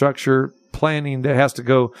infrastructure planning that has to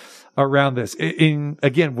go around this.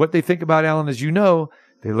 Again, what they think about, Alan, as you know,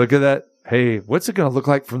 they look at that, hey, what's it going to look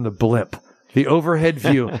like from the blimp? The overhead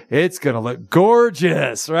view. It's going to look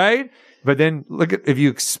gorgeous, right? But then if you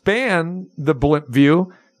expand the blimp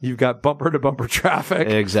view, you've got bumper to bumper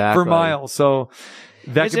traffic for miles. So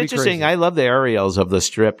it's interesting. Crazy. I love the aerials of the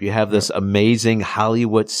Strip. You have this amazing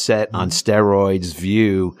Hollywood set on steroids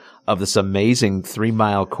view of this amazing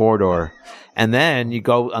 3-mile corridor. And then you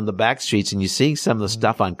go on the back streets and you see some of the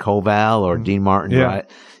stuff on Koval or Dean Martin. Yeah. Right?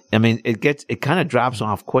 I mean, it kind of drops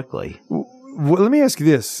off quickly. Well, let me ask you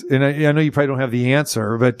this, and I know you probably don't have the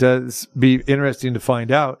answer, but it's be interesting to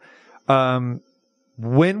find out.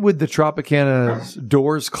 When would the Tropicana's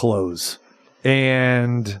doors close?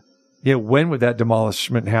 And when would that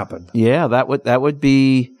demolishment happen? Yeah, that would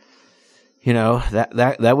be,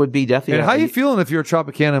 that would be definitely. And how are you feeling if you're a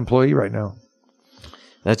Tropicana employee right now?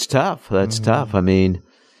 That's tough. That's tough. I mean,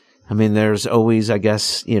 there's always, I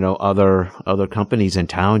guess, other companies in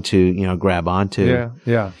town to, grab onto.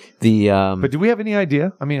 Yeah. But do we have any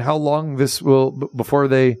idea? I mean, how long this will before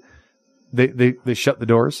they shut the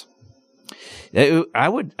doors? I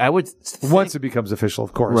would once it becomes official,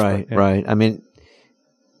 of course. Right. I mean,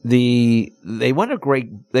 they want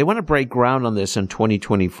to break ground on this in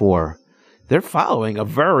 2024. They're following a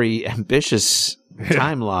very ambitious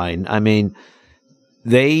timeline. I mean,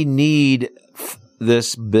 they need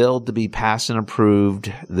this bill to be passed and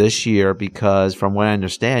approved this year because, from what I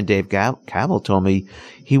understand, Dave Campbell told me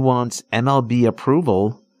he wants MLB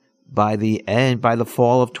approval by the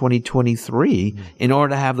fall of 2023 in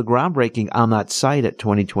order to have the groundbreaking on that site at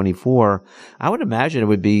 2024. I would imagine it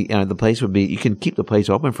would be, the place would be, you can keep the place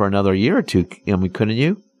open for another year or two. Couldn't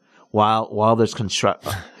you? While there's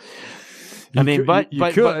construction. But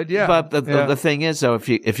the thing is, though, if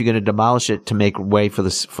you're going to demolish it to make way for the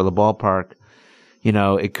ballpark,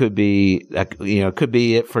 it could be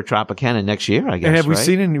it for Tropicana next year, I guess. And have we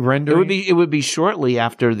seen any renderings? It would be shortly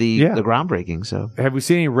after the groundbreaking. So, have we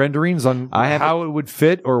seen any renderings on how it would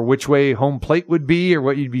fit, or which way home plate would be, or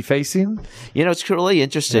what you'd be facing? It's really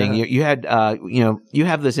interesting. Yeah. You had you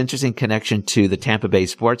have this interesting connection to the Tampa Bay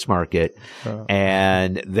sports market,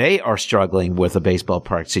 and they are struggling with a baseball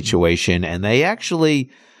park situation, and they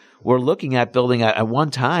actually were looking at building at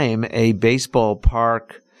one time a baseball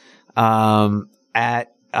park.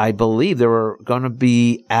 I believe they were going to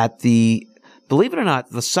be believe it or not,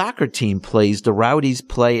 the soccer team the Rowdies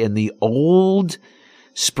play in the old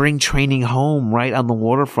spring training home right on the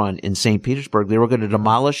waterfront in St. Petersburg. They were going to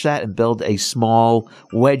demolish that and build a small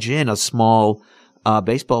baseball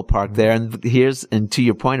park there. And to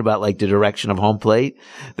your point about like the direction of home plate,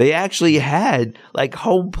 they actually had like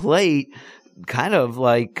home plate kind of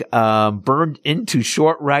like burned into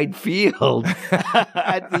short right field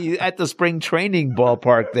at the spring training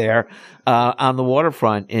ballpark there on the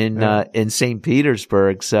waterfront in St.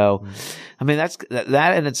 Petersburg. So, I mean,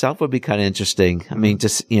 that in itself would be kind of interesting. I mean,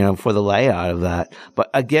 just for the layout of that.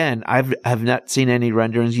 But again, I've not seen any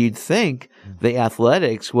renderings. You'd think the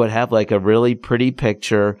Athletics would have like a really pretty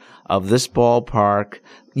picture of this ballpark,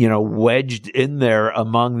 wedged in there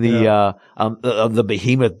among the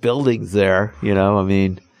behemoth buildings there, I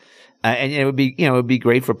mean, and it would be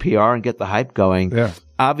great for PR and get the hype going. Yeah.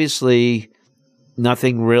 Obviously,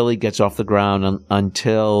 nothing really gets off the ground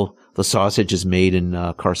until the sausage is made in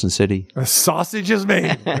Carson City. The sausage is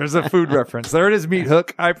made. There's a food reference. There it is, Meat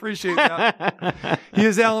Hook. I appreciate that. He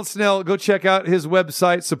is Alan Snell. Go check out his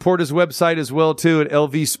website. Support his website as well, too, at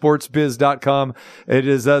lvsportsbiz.com. It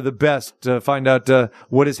is the best to find out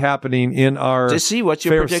what is happening in our To see what's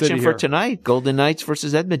your prediction for tonight? Golden Knights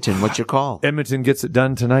versus Edmonton. What's your call? Edmonton gets it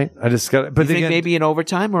done tonight. I just got it. But you think maybe an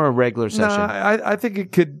overtime or a regular session? I think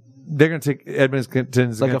it could they're going to take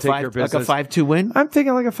Edmonton's going to take their business. Like a 5-2 win? I'm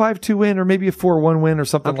thinking like a 5-2 win or maybe a 4-1 win or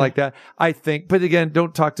something like that. I think. But again,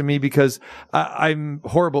 don't talk to me because I'm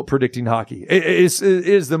horrible at predicting hockey. It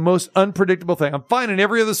is the most unpredictable thing. I'm fine in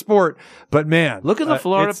every other sport, but man. Look at the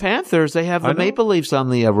Florida Panthers. They have the Maple Leafs on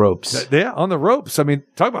the ropes. Yeah, on the ropes. I mean,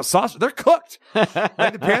 talk about sausage. They're cooked.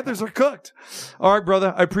 The Panthers are cooked. All right,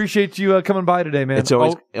 brother. I appreciate you coming by today, man. It's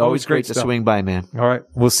always great to swing by, man. All right.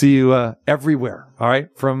 We'll see you everywhere. All right.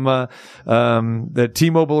 From the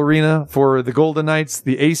T-Mobile Arena for the Golden Knights,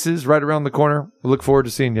 the Aces right around the corner. We look forward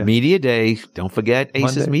to seeing you. Media Day. Don't forget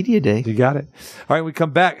Aces Monday. Media Day. You got it. All right. We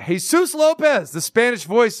come back. Jesus Lopez, the Spanish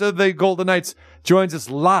voice of the Golden Knights, joins us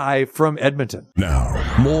live from Edmonton.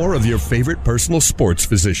 Now, more of your favorite personal sports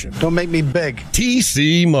physician. Don't make me beg.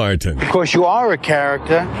 T.C. Martin. Because you are a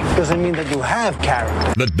character doesn't mean that you have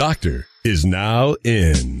character. The doctor is now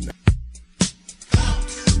in.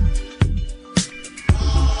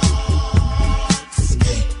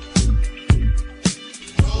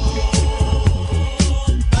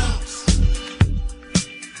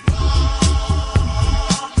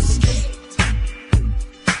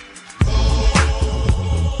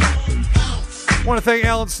 I want to thank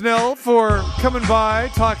Alan Snell for coming by,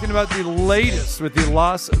 talking about the latest with the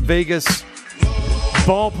Las Vegas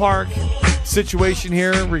ballpark situation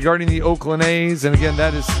here regarding the Oakland A's. And again,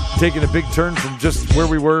 that is taking a big turn from just where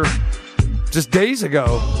we were just days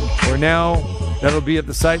ago, where now that'll be at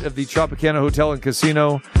the site of the Tropicana Hotel and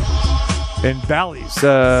Casino. And Bally's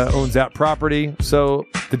owns that property. So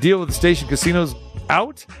the deal with the Station Casino's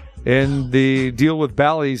out, and the deal with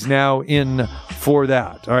Bally's now in for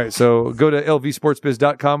that. All right, so go to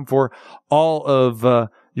lvsportsbiz.com for all of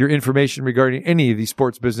your information regarding any of the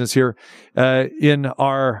sports business here in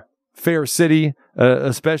our fair city,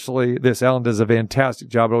 especially this. Alan does a fantastic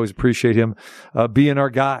job. I always appreciate him being our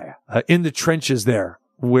guy in the trenches there,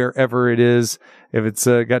 wherever it is, if it's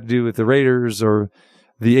got to do with the Raiders or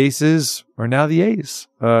the Aces, or now the A's.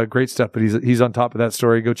 Great stuff, but he's on top of that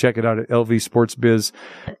story. Go check it out at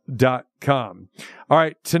lvsportsbiz.com. All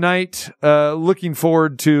right, tonight, looking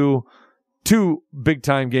forward to two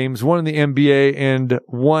big-time games, one in the NBA and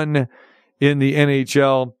one in the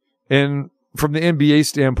NHL. And from the NBA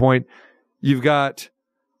standpoint, you've got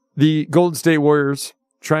the Golden State Warriors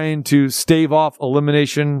trying to stave off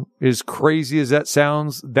elimination. As crazy as that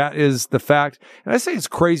sounds, that is the fact. And I say it's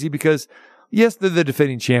crazy because yes, they're the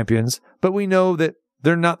defending champions, but we know that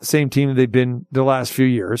they're not the same team that they've been the last few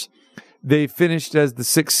years. They finished as the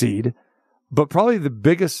 6th seed, but probably the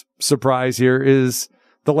biggest surprise here is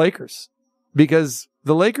the Lakers, because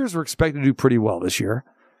the Lakers were expected to do pretty well this year,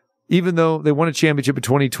 even though they won a championship in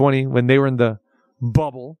 2020 when they were in the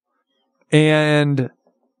bubble. And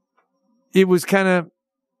it was kind of,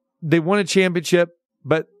 they won a championship,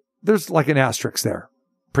 but there's like an asterisk there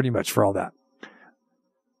pretty much for all that.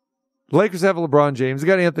 Lakers have LeBron James. They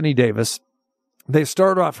got Anthony Davis. They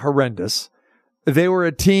started off horrendous. They were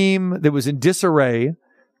a team that was in disarray.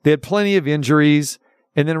 They had plenty of injuries.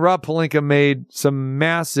 And then Rob Pelinka made some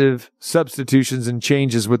massive substitutions and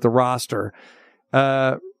changes with the roster,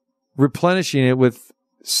 replenishing it with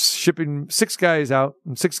shipping 6 guys out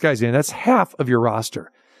and 6 guys in. That's half of your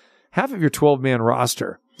roster, half of your 12-man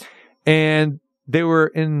roster. And they were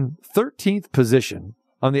in 13th position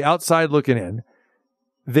on the outside looking in.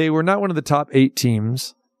 They were not one of the top 8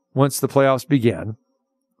 teams once the playoffs began.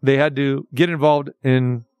 They had to get involved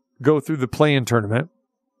and go through the play-in tournament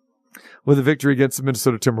with a victory against the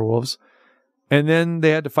Minnesota Timberwolves. And then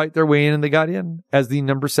they had to fight their way in, and they got in as the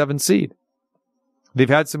number 7 seed. They've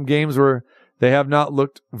had some games where they have not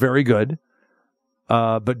looked very good.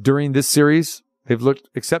 But during this series, they've looked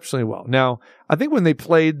exceptionally well. Now, I think when they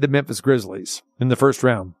played the Memphis Grizzlies in the first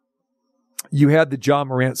round, you had the Ja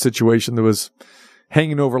Morant situation that was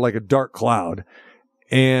hanging over like a dark cloud.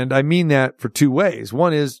 And I mean that for 2 ways.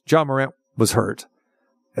 One is Ja Morant was hurt,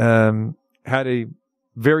 had a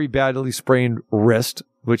very badly sprained wrist,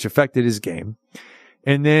 which affected his game.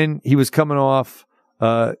 And then he was coming off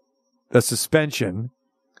a suspension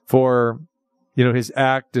for, his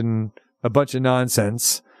act and a bunch of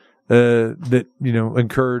nonsense that,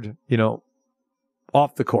 incurred,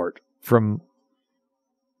 off the court from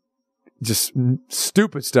just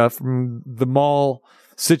stupid stuff, from the mall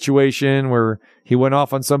situation where he went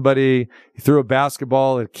off on somebody. He threw a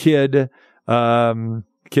basketball at a kid.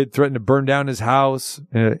 Kid threatened to burn down his house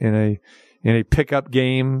in a pickup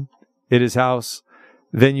game at his house.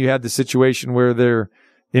 Then you had the situation where they're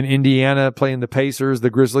in Indiana playing the Pacers,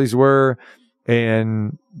 the Grizzlies were,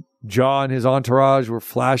 and Ja and his entourage were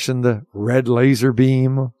flashing the red laser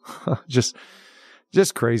beam. just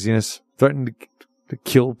craziness. Threatened to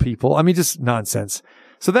kill people. I mean, just nonsense.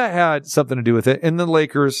 So that had something to do with it. And the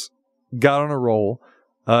Lakers got on a roll,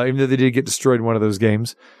 even though they did get destroyed in one of those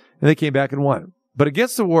games, and they came back and won. But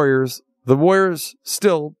against the Warriors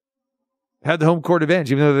still had the home court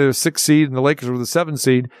advantage, even though they were 6th seed and the Lakers were the 7th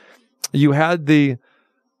seed. You had the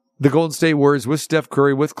Golden State Warriors with Steph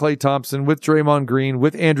Curry, with Klay Thompson, with Draymond Green,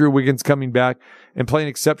 with Andrew Wiggins coming back and playing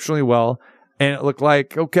exceptionally well. And it looked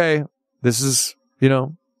like, okay, this is,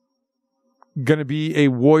 going to be a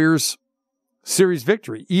Warriors series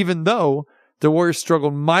victory, even though the Warriors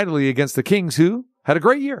struggled mightily against the Kings, who had a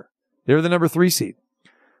great year. They were the number 3 seed.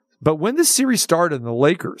 But when this series started and the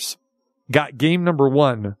Lakers got game number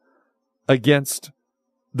 1 against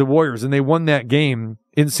the Warriors, and they won that game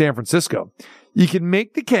in San Francisco, you can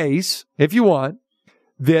make the case, if you want,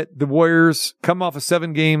 that the Warriors come off a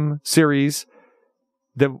 7-game series.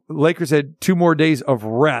 The Lakers had 2 more days of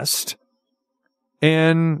rest,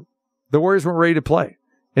 and the Warriors weren't ready to play.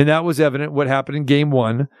 And that was evident what happened in game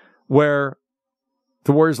 1, where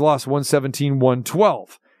the Warriors lost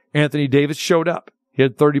 117-112. Anthony Davis showed up. He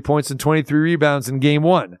had 30 points and 23 rebounds in game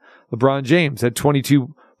 1. LeBron James had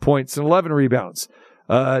 22 points and 11 rebounds.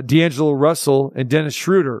 D'Angelo Russell and Dennis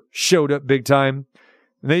Schroeder showed up big time,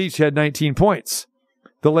 and they each had 19 points.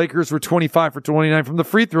 The Lakers were 25 for 29 from the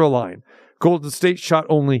free throw line. Golden State shot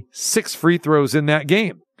only 6 free throws in that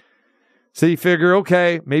game. So you figure,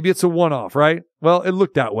 okay, maybe it's a one-off, right? Well, it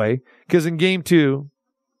looked that way, because in game 2,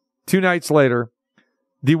 2 nights later,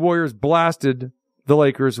 the Warriors blasted the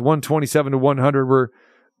Lakers 127-100, where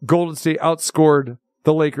Golden State outscored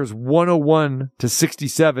the Lakers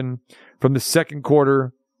 101-67 from the second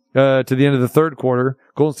quarter to the end of the third quarter.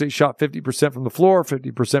 Golden State shot 50% from the floor,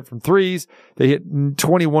 50% from threes. They hit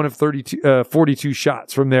 21 of 42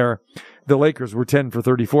 shots from there. The Lakers were 10 for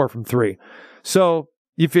 34 from 3. So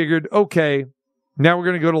you figured, okay, now we're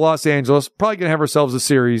going to go to Los Angeles, probably going to have ourselves a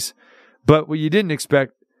series. But what you didn't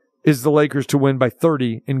expect is the Lakers to win by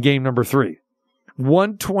 30 in game number 3.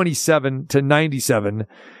 127-97.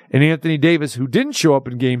 And Anthony Davis, who didn't show up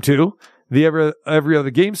in game 2, the every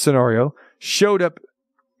other game scenario, showed up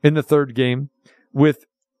in the third game with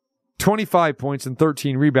 25 points and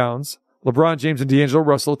 13 rebounds. LeBron James and D'Angelo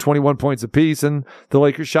Russell, 21 points apiece, and the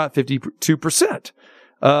Lakers shot 52%.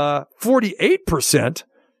 48%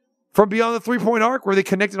 from beyond the three-point arc, where they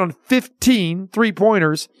connected on 15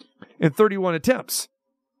 three-pointers in 31 attempts.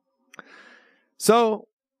 So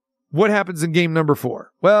what happens in game number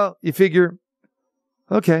 4? Well, you figure,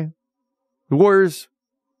 okay, the Warriors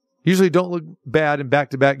usually don't look bad in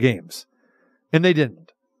back-to-back games. And they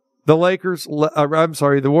didn't. The Warriors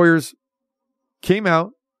came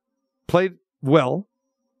out, played well.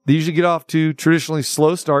 They usually get off to traditionally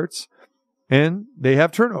slow starts, and they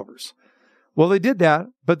have turnovers. Well, they did that,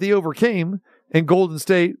 but they overcame, and Golden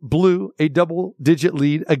State blew a double-digit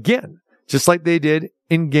lead again, just like they did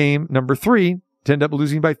in game number 3, to end up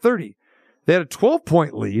losing by 30. They had a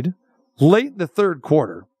 12-point lead late in the third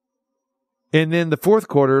quarter, and then the fourth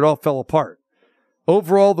quarter, it all fell apart.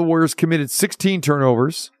 Overall, the Warriors committed 16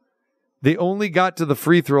 turnovers. They only got to the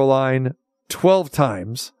free throw line 12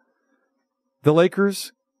 times. The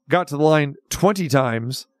Lakers got to the line 20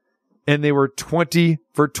 times, and they were 20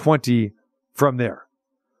 for 20 from there.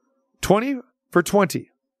 20 for 20.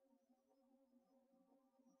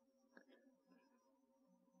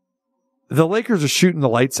 The Lakers are shooting the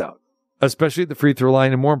lights out, especially at the free throw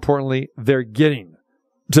line, and more importantly, they're getting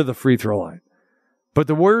to the free throw line. But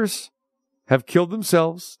the Warriors have killed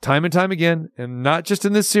themselves time and time again, and not just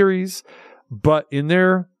in this series, but in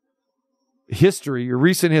their history, your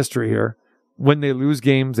recent history here. When they lose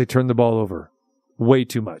games, they turn the ball over way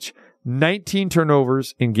too much. 19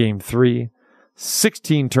 turnovers in game 3,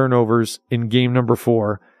 16 turnovers in game number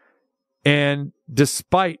 4. And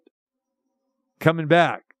despite coming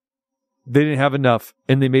back, they didn't have enough,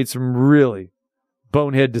 and they made some really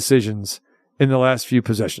bonehead decisions in the last few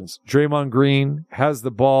possessions. Draymond Green has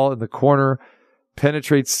the ball in the corner,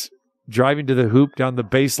 penetrates, driving to the hoop down the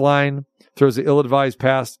baseline, throws an ill-advised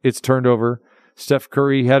pass. It's turned over. Steph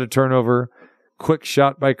Curry had a turnover. Quick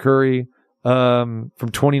shot by Curry from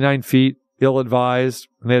 29 feet, ill-advised,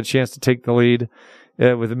 and they had a chance to take the lead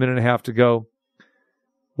with a minute and a half to go.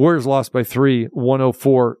 Warriors lost by 3,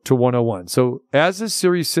 104-101. So as this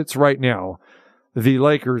series sits right now, the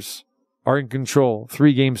Lakers are in control,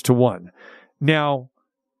 3-1. Now,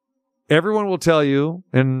 everyone will tell you,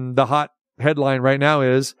 and the hot headline right now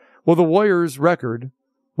is, well, the Warriors' record,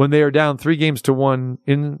 when they are down 3-1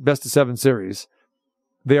 in best-of-7 series,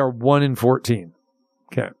 they are 1-14.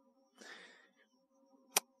 Okay.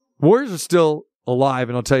 Warriors are still alive,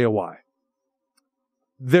 and I'll tell you why.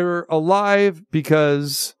 They're alive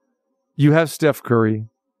because you have Steph Curry,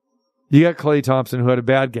 You got Klay Thompson, who had a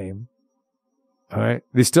bad game. All right.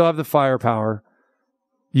 They still have the firepower.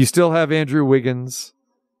 You still have Andrew Wiggins.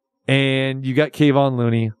 And you got Kayvon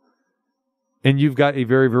Looney. And you've got a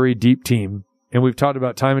very, very deep team. And we've talked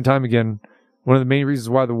about time and time again, one of the main reasons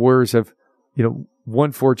why the Warriors have,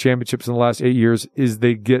 won 4 championships in the last 8 years is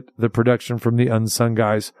they get the production from the unsung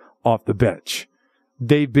guys off the bench.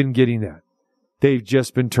 They've been getting that. They've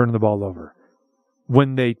just been turning the ball over.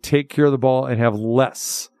 When they take care of the ball and have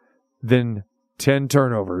less than 10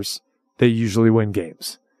 turnovers, they usually win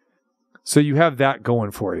games. So you have that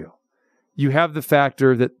going for you. You have the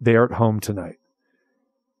factor that they are at home tonight.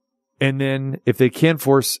 And then if they can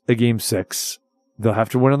force a game 6, they'll have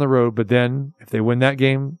to win on the road. But then if they win that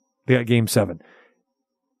game, they got game 7.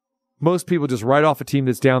 Most people just write off a team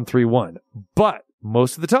that's down 3-1. But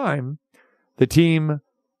most of the time, the team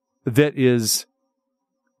that is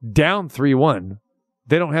down 3-1,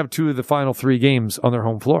 they don't have 2 of the final 3 games on their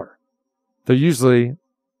home floor. They're usually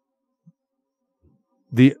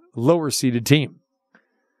the lower seeded team.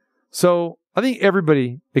 So I think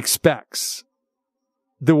everybody expects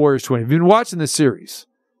the Warriors to win. If you've been watching this series,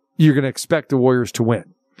 you're going to expect the Warriors to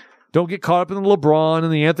win. Don't get caught up in the LeBron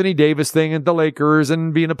and the Anthony Davis thing and the Lakers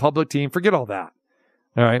and being a public team. Forget all that.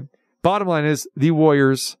 All right. Bottom line is the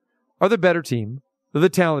Warriors are the better team. They're the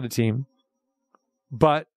talented team.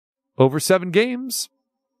 But over 7 games,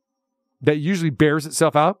 that usually bears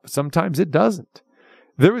itself out, but sometimes it doesn't.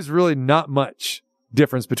 There was really not much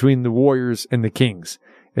difference between the Warriors and the Kings.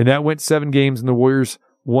 And that went 7 games, and the Warriors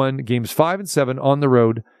won games 5 and 7 on the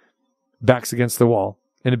road, backs against the wall.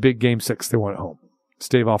 In a big game 6, they won at home.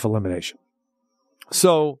 Stave off elimination.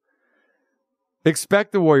 So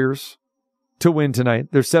expect the Warriors to win tonight.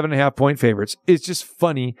 They're 7.5-point favorites. It's just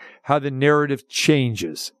funny how the narrative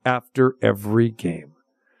changes after every game.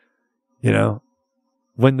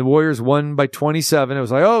 When the Warriors won by 27, it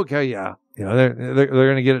was like, oh, okay, yeah, they're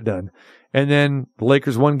going to get it done. And then the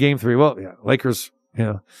Lakers won game 3. Well, yeah, Lakers,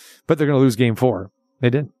 but they're going to lose game 4. They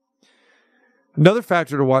didn't. Another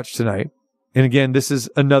factor to watch tonight, and again, this is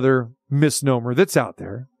another misnomer that's out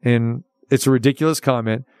there, and it's a ridiculous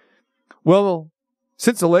comment. Well,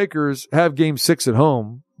 since the Lakers have game 6 at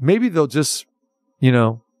home, maybe they'll just,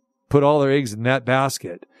 put all their eggs in that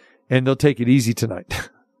basket, and they'll take it easy tonight.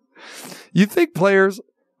 You think players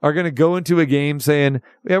are going to go into a game saying,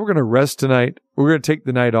 yeah, we're going to rest tonight. We're going to take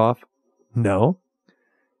the night off? No.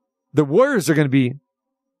 The Warriors are going to be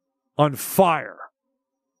on fire,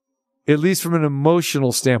 at least from an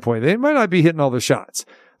emotional standpoint. They might not be hitting all their shots,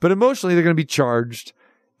 but emotionally they're going to be charged,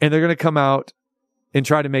 and they're going to come out and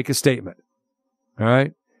try to make a statement. All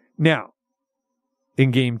right? Now,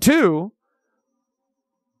 in game 2,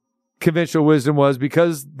 conventional wisdom was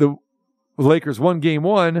because the Lakers won game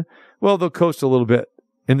 1, well, they'll coast a little bit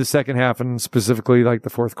in the second half and specifically like the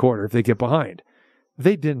fourth quarter if they get behind.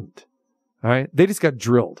 They didn't. All right? They just got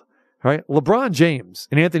drilled. All right? LeBron James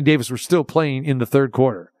and Anthony Davis were still playing in the third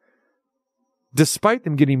quarter. Despite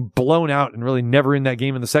them getting blown out and really never in that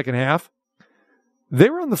game in the second half, they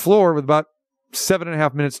were on the floor with about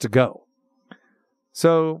 7.5 minutes to go.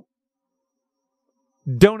 So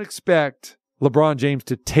don't expect LeBron James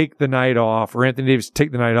to take the night off or Anthony Davis to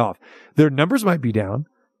take the night off. Their numbers might be down,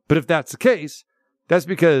 but if that's the case, that's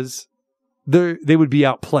because they would be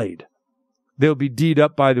outplayed. They'll be D'd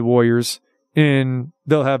up by the Warriors, and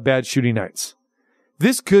they'll have bad shooting nights.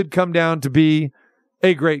 This could come down to be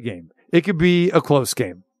a great game. It could be a close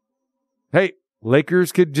game. Hey,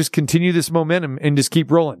 Lakers could just continue this momentum and just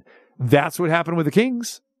keep rolling. That's what happened with the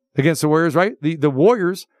Kings against the Warriors, right? The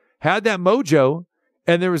Warriors had that mojo,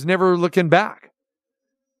 and there was never looking back.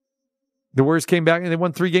 The Warriors came back, and they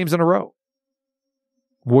won 3 games in a row.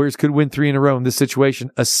 Warriors could win 3 in a row in this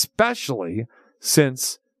situation, especially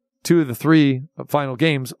since 2 of the 3 final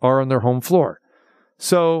games are on their home floor.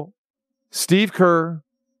 So, Steve Kerr,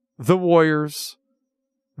 the Warriors,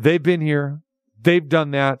 they've been here. They've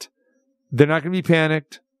done that. They're not going to be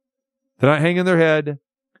panicked. They're not hanging their head.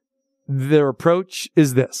 Their approach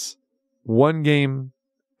is this: 1 game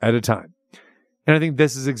at a time. And I think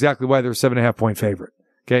this is exactly why they're a 7.5-point favorite.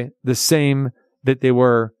 Okay? The same that they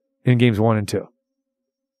were in games 1 and 2.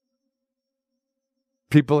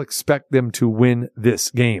 People expect them to win this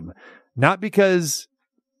game. Not because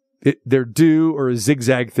they're due or a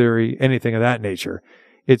zigzag theory, anything of that nature.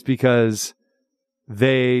 It's because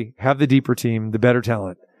they have the deeper team, the better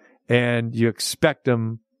talent, and you expect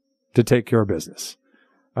them to take care of business.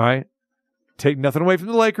 All right? Take nothing away from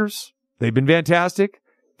the Lakers. They've been fantastic.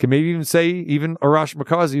 Can maybe even say, even Arash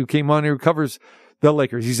Markazi, who came on here, who covers the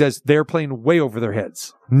Lakers, he says they're playing way over their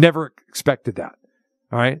heads. Never expected that.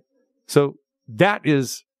 All right? So that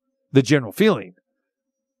is the general feeling.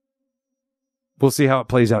 we'll see how it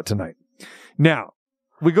plays out tonight. Now,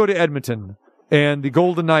 we go to Edmonton, and the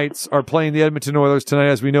Golden Knights are playing the Edmonton Oilers tonight,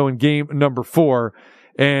 as we know, in game number 4.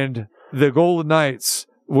 And the Golden Knights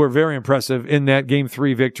were very impressive in that Game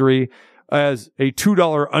 3 victory as a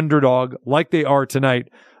 $2 underdog like they are tonight.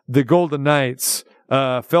 The Golden Knights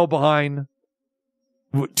fell behind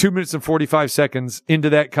 2 minutes and 45 seconds into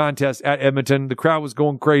that contest at Edmonton. The crowd was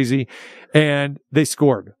going crazy, and they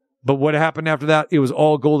scored. But what happened after that, it was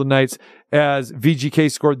all Golden Knights as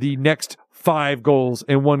VGK scored the next 5 goals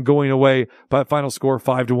and one going away by a final score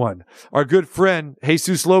 5-1. Our good friend,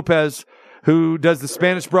 Jesus Lopez, who does the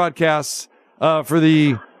Spanish broadcasts for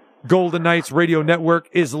the Golden Knights radio network,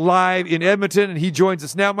 is live in Edmonton, and he joins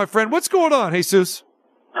us now. My friend, what's going on, Jesus?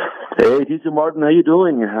 Hey, TC Martin, how you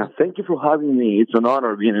doing? Thank you for having me. It's an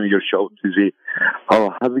honor being in your show, TC.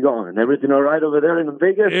 Oh, how's it going? Everything all right over there in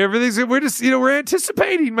Vegas? Everything's good. We're just, we're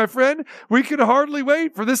anticipating, my friend. We can hardly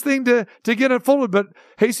wait for this thing to get unfolded. But,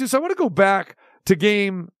 Jesus, I want to go back to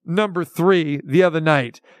game number 3 the other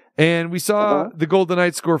night. And we saw the Golden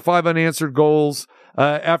Knights score 5 unanswered goals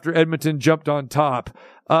after Edmonton jumped on top.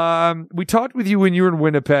 We talked with you when you were in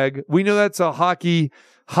Winnipeg. We know that's a hockey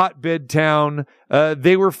hotbed town.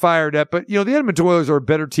 They were fired up, but the Edmonton Oilers are a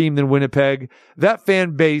better team than Winnipeg. That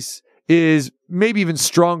fan base is maybe even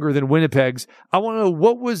stronger than Winnipeg's. I want to know,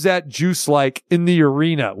 what was that juice like in the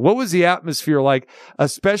arena? What was the atmosphere like,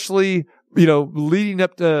 especially, leading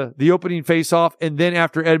up to the opening faceoff and then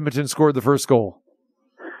after Edmonton scored the first goal?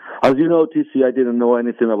 As you know, TC, I didn't know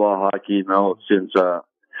anything about hockey, since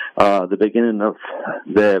the beginning of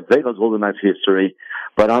the Vegas Golden Knights history,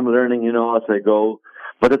 but I'm learning, as I go.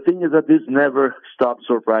 But the thing is that this never stopped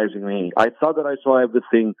surprising me. I thought that I saw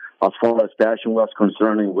everything as far as passion was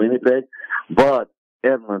concerned in Winnipeg, but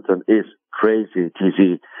Edmonton is crazy,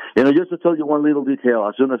 TC. Just to tell you one little detail,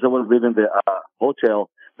 as soon as I was leaving the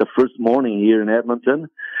hotel the first morning here in Edmonton,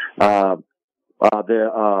 the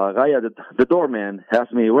guy at the doorman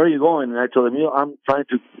asked me, "Where are you going?" And I told him, "I'm trying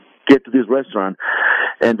to get to this restaurant."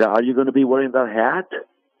 And are you going to be wearing that hat?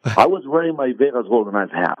 I was wearing my Vegas Golden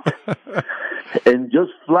Knights hat. And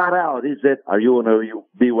just flat out, he said, "Are you going to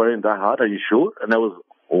be wearing that hat? Are you sure?" And I was,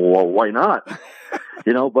 well, why not?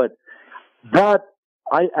 But that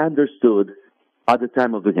I understood at the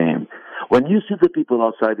time of the game. When you see the people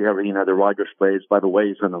outside the arena, the Rogers Place, by the way,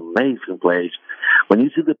 is an amazing place. When you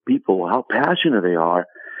see the people, how passionate they are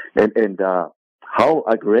and how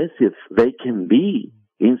aggressive they can be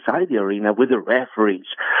inside the arena with the referees,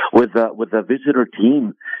 with the visitor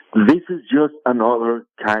team. This is just another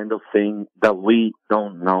kind of thing that we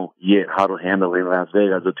don't know yet how to handle in Las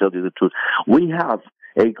Vegas, to tell you the truth. We have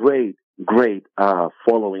a great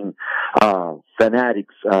following,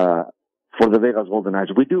 fanatics, for the Vegas Golden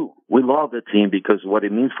Knights. We do. We love the team because what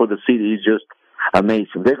it means for the city is just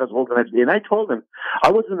amazing. Vegas Golden Knights. And I told them,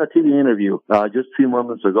 I was in a TV interview just a few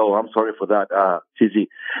moments ago. I'm sorry for that, CZ.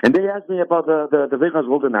 And they asked me about the Vegas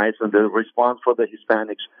Golden Knights and the response for the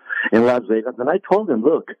Hispanics in Las Vegas. And I told them,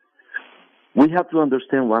 look, we have to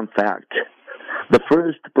understand one fact. The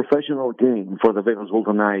first professional game for the Vegas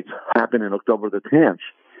Golden Knights happened in October the 10th.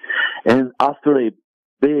 And after a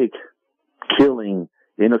big killing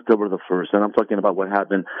in October the 1st, and I'm talking about what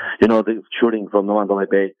happened, the shooting from the Mandalay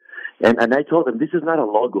Bay. And I told them, this is not a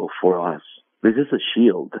logo for us. This is a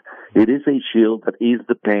shield. It is a shield that eased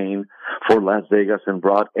the pain for Las Vegas and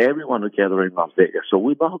brought everyone together in Las Vegas. So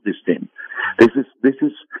we love this team. This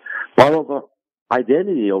is part of our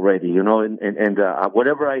identity already, and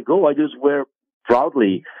wherever I go, I just wear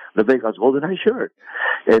proudly the Vegas Golden Knights shirt.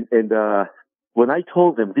 And when I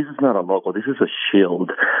told them this is not a logo, this is a shield,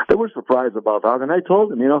 they were surprised about that. And I told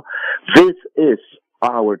them, this is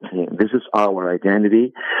our team. This is our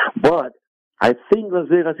identity. But I think Las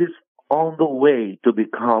Vegas is on the way to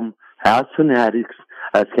become as fanatics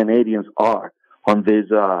as Canadians are on this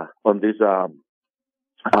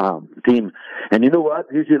team. And you know what?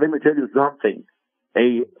 Let me tell you something.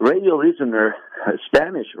 A radio listener, a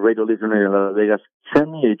Spanish radio listener in Las Vegas, sent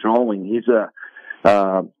me a drawing. He's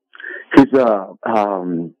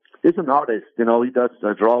an artist, he does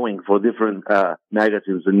a drawing for different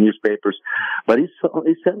magazines and newspapers. But he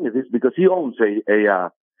sent me this because he owns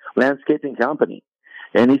a landscaping company,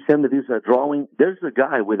 and he sent me this drawing. There's a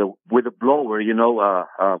guy with a blower.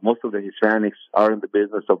 Most of the Hispanics are in the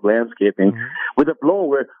business of landscaping, with a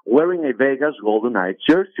blower, wearing a Vegas Golden Knights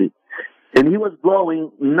jersey, and he was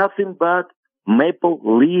blowing nothing but maple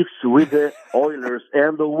leaves with the Oilers,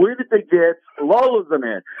 and the Winnipeg Jets logos on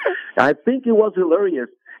it. I think it was hilarious.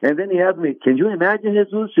 And then he asked me, "Can you imagine,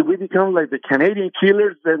 Jesus, if we become like the Canadian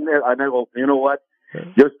Killers?" And I go, "You know what?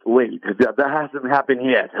 Just wait. That hasn't happened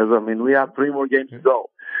yet. We have 3 more games to go."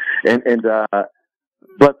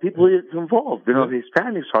 But people are involved, the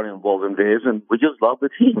Hispanics are involved in this, and we just love the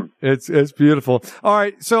team. It's beautiful. All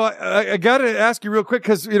right, so I got to ask you real quick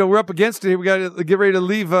because we're up against it. We got to get ready to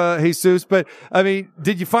leave, Jesus. But I mean,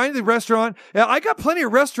 did you find the restaurant? I got plenty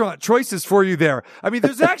of restaurant choices for you there. I mean,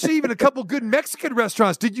 there's actually even a couple good Mexican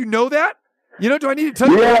restaurants. Did you know that? Do I need to tell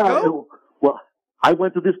you where to go? Well, I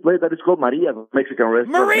went to this place that is called Maria, Mexican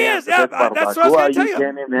restaurant. Maria's, that's what I was going to tell you.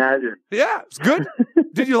 Can imagine. Yeah, it's good.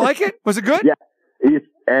 Did you like it? Was it good? Yeah. It's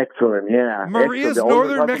excellent, yeah. Maria's excellent.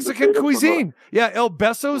 Northern Mexican cuisine. Yeah, El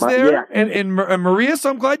Beso's there, and Maria.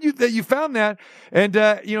 So I'm glad that you found that. And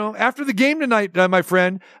after the game tonight, my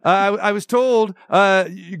friend, I was told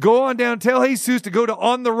you go on down, tell Jesus to go to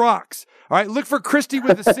On the Rocks. All right, look for Christy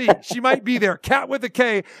with a C. She might be there. Cat with a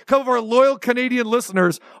K. A couple of our loyal Canadian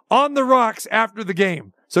listeners on the Rocks after the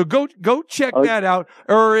game. So go check that out,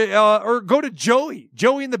 or go to Joey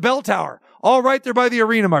in the Bell Tower, all right there by the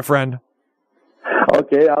arena, my friend.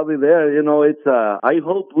 Okay, I'll be there. It's I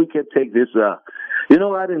hope we can take this.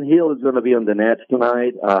 Adin Hill is going to be on the Nets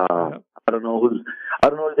tonight. I don't know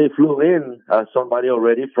if they flew in somebody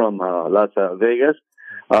already from Las Vegas.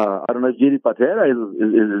 I don't know if Giri Patera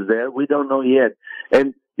is there. We don't know yet.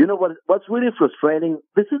 And you know what's really frustrating?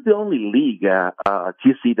 This is the only league,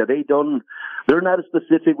 TC, that they're not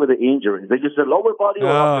specific with the injuries. They just say lower body or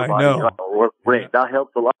upper body. Great, that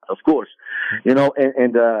helps a lot, of course.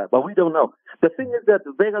 But we don't know. The thing is that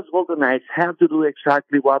the Vegas Golden Knights have to do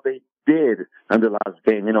exactly what they did in the last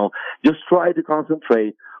game. Just try to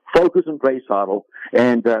concentrate, focus on Grace Otto,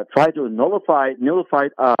 and try to nullify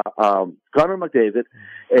Connor McDavid,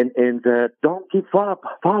 and don't give up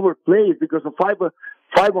power plays because of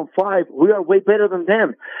 5-on-5, we are way better than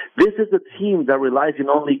them. This is a team that relies on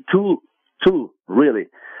only two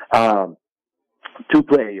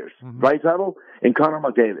players, Bryce Otto and Connor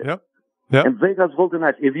McDavid. Yep. And Vegas Golden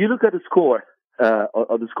Knights, if you look at the score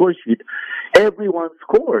of the score sheet, everyone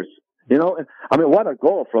scores. What a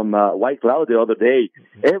goal from White Cloud the other day.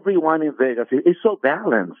 Everyone in Vegas is so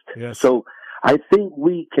balanced. Yes. So I think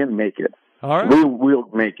we can make it. All right. We will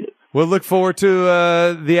make it. We'll look forward to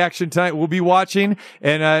the action tonight. We'll be watching,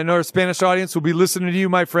 and I know our Spanish audience will be listening to you,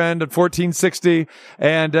 my friend, at 1460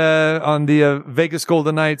 and on the Vegas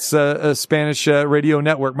Golden Knights Spanish radio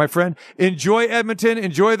network. My friend, enjoy Edmonton.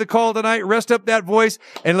 Enjoy the call tonight. Rest up that voice,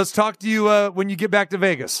 and let's talk to you when you get back to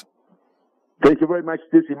Vegas. Thank you very much,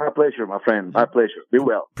 Stacey. My pleasure, my friend. My pleasure. Be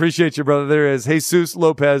well. Appreciate you, brother. There is Jesus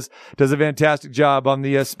Lopez. Does a fantastic job on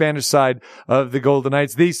the Spanish side of the Golden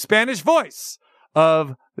Knights. The Spanish voice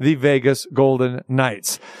of the Vegas Golden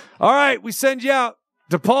Knights. All right, we send you out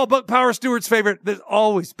to Paul Buck Power Stewart's favorite. That's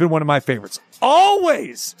always been one of my favorites.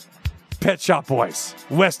 Always. Pet Shop Boys.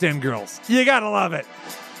 West End Girls. You gotta love it.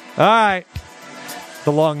 All right.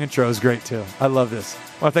 The long intro is great, too. I love this.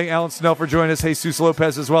 I want to thank Alan Snell for joining us. Jesus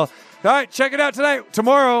Lopez as well. All right, check it out tonight.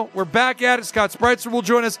 Tomorrow, we're back at it. Scott Spreitzer will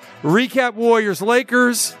join us. Recap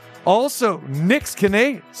Warriors-Lakers. Also, Knicks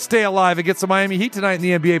can stay alive against the Miami Heat tonight in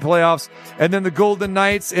the NBA playoffs. And then the Golden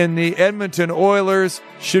Knights and the Edmonton Oilers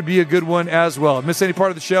should be a good one as well. If you miss any part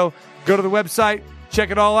of the show, go to the website. Check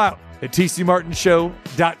it all out at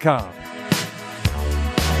tcmartinshow.com.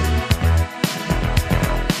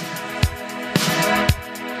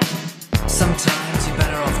 Sometimes you're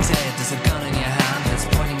better off dead. There's a gun in your hand that's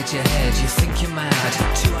pointing at your head. You think you're mad,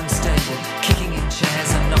 too unstable, kicking in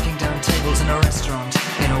chairs and knocking down tables in a restaurant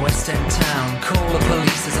in a West End town. Call the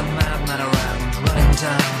police, there's a madman around, running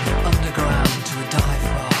down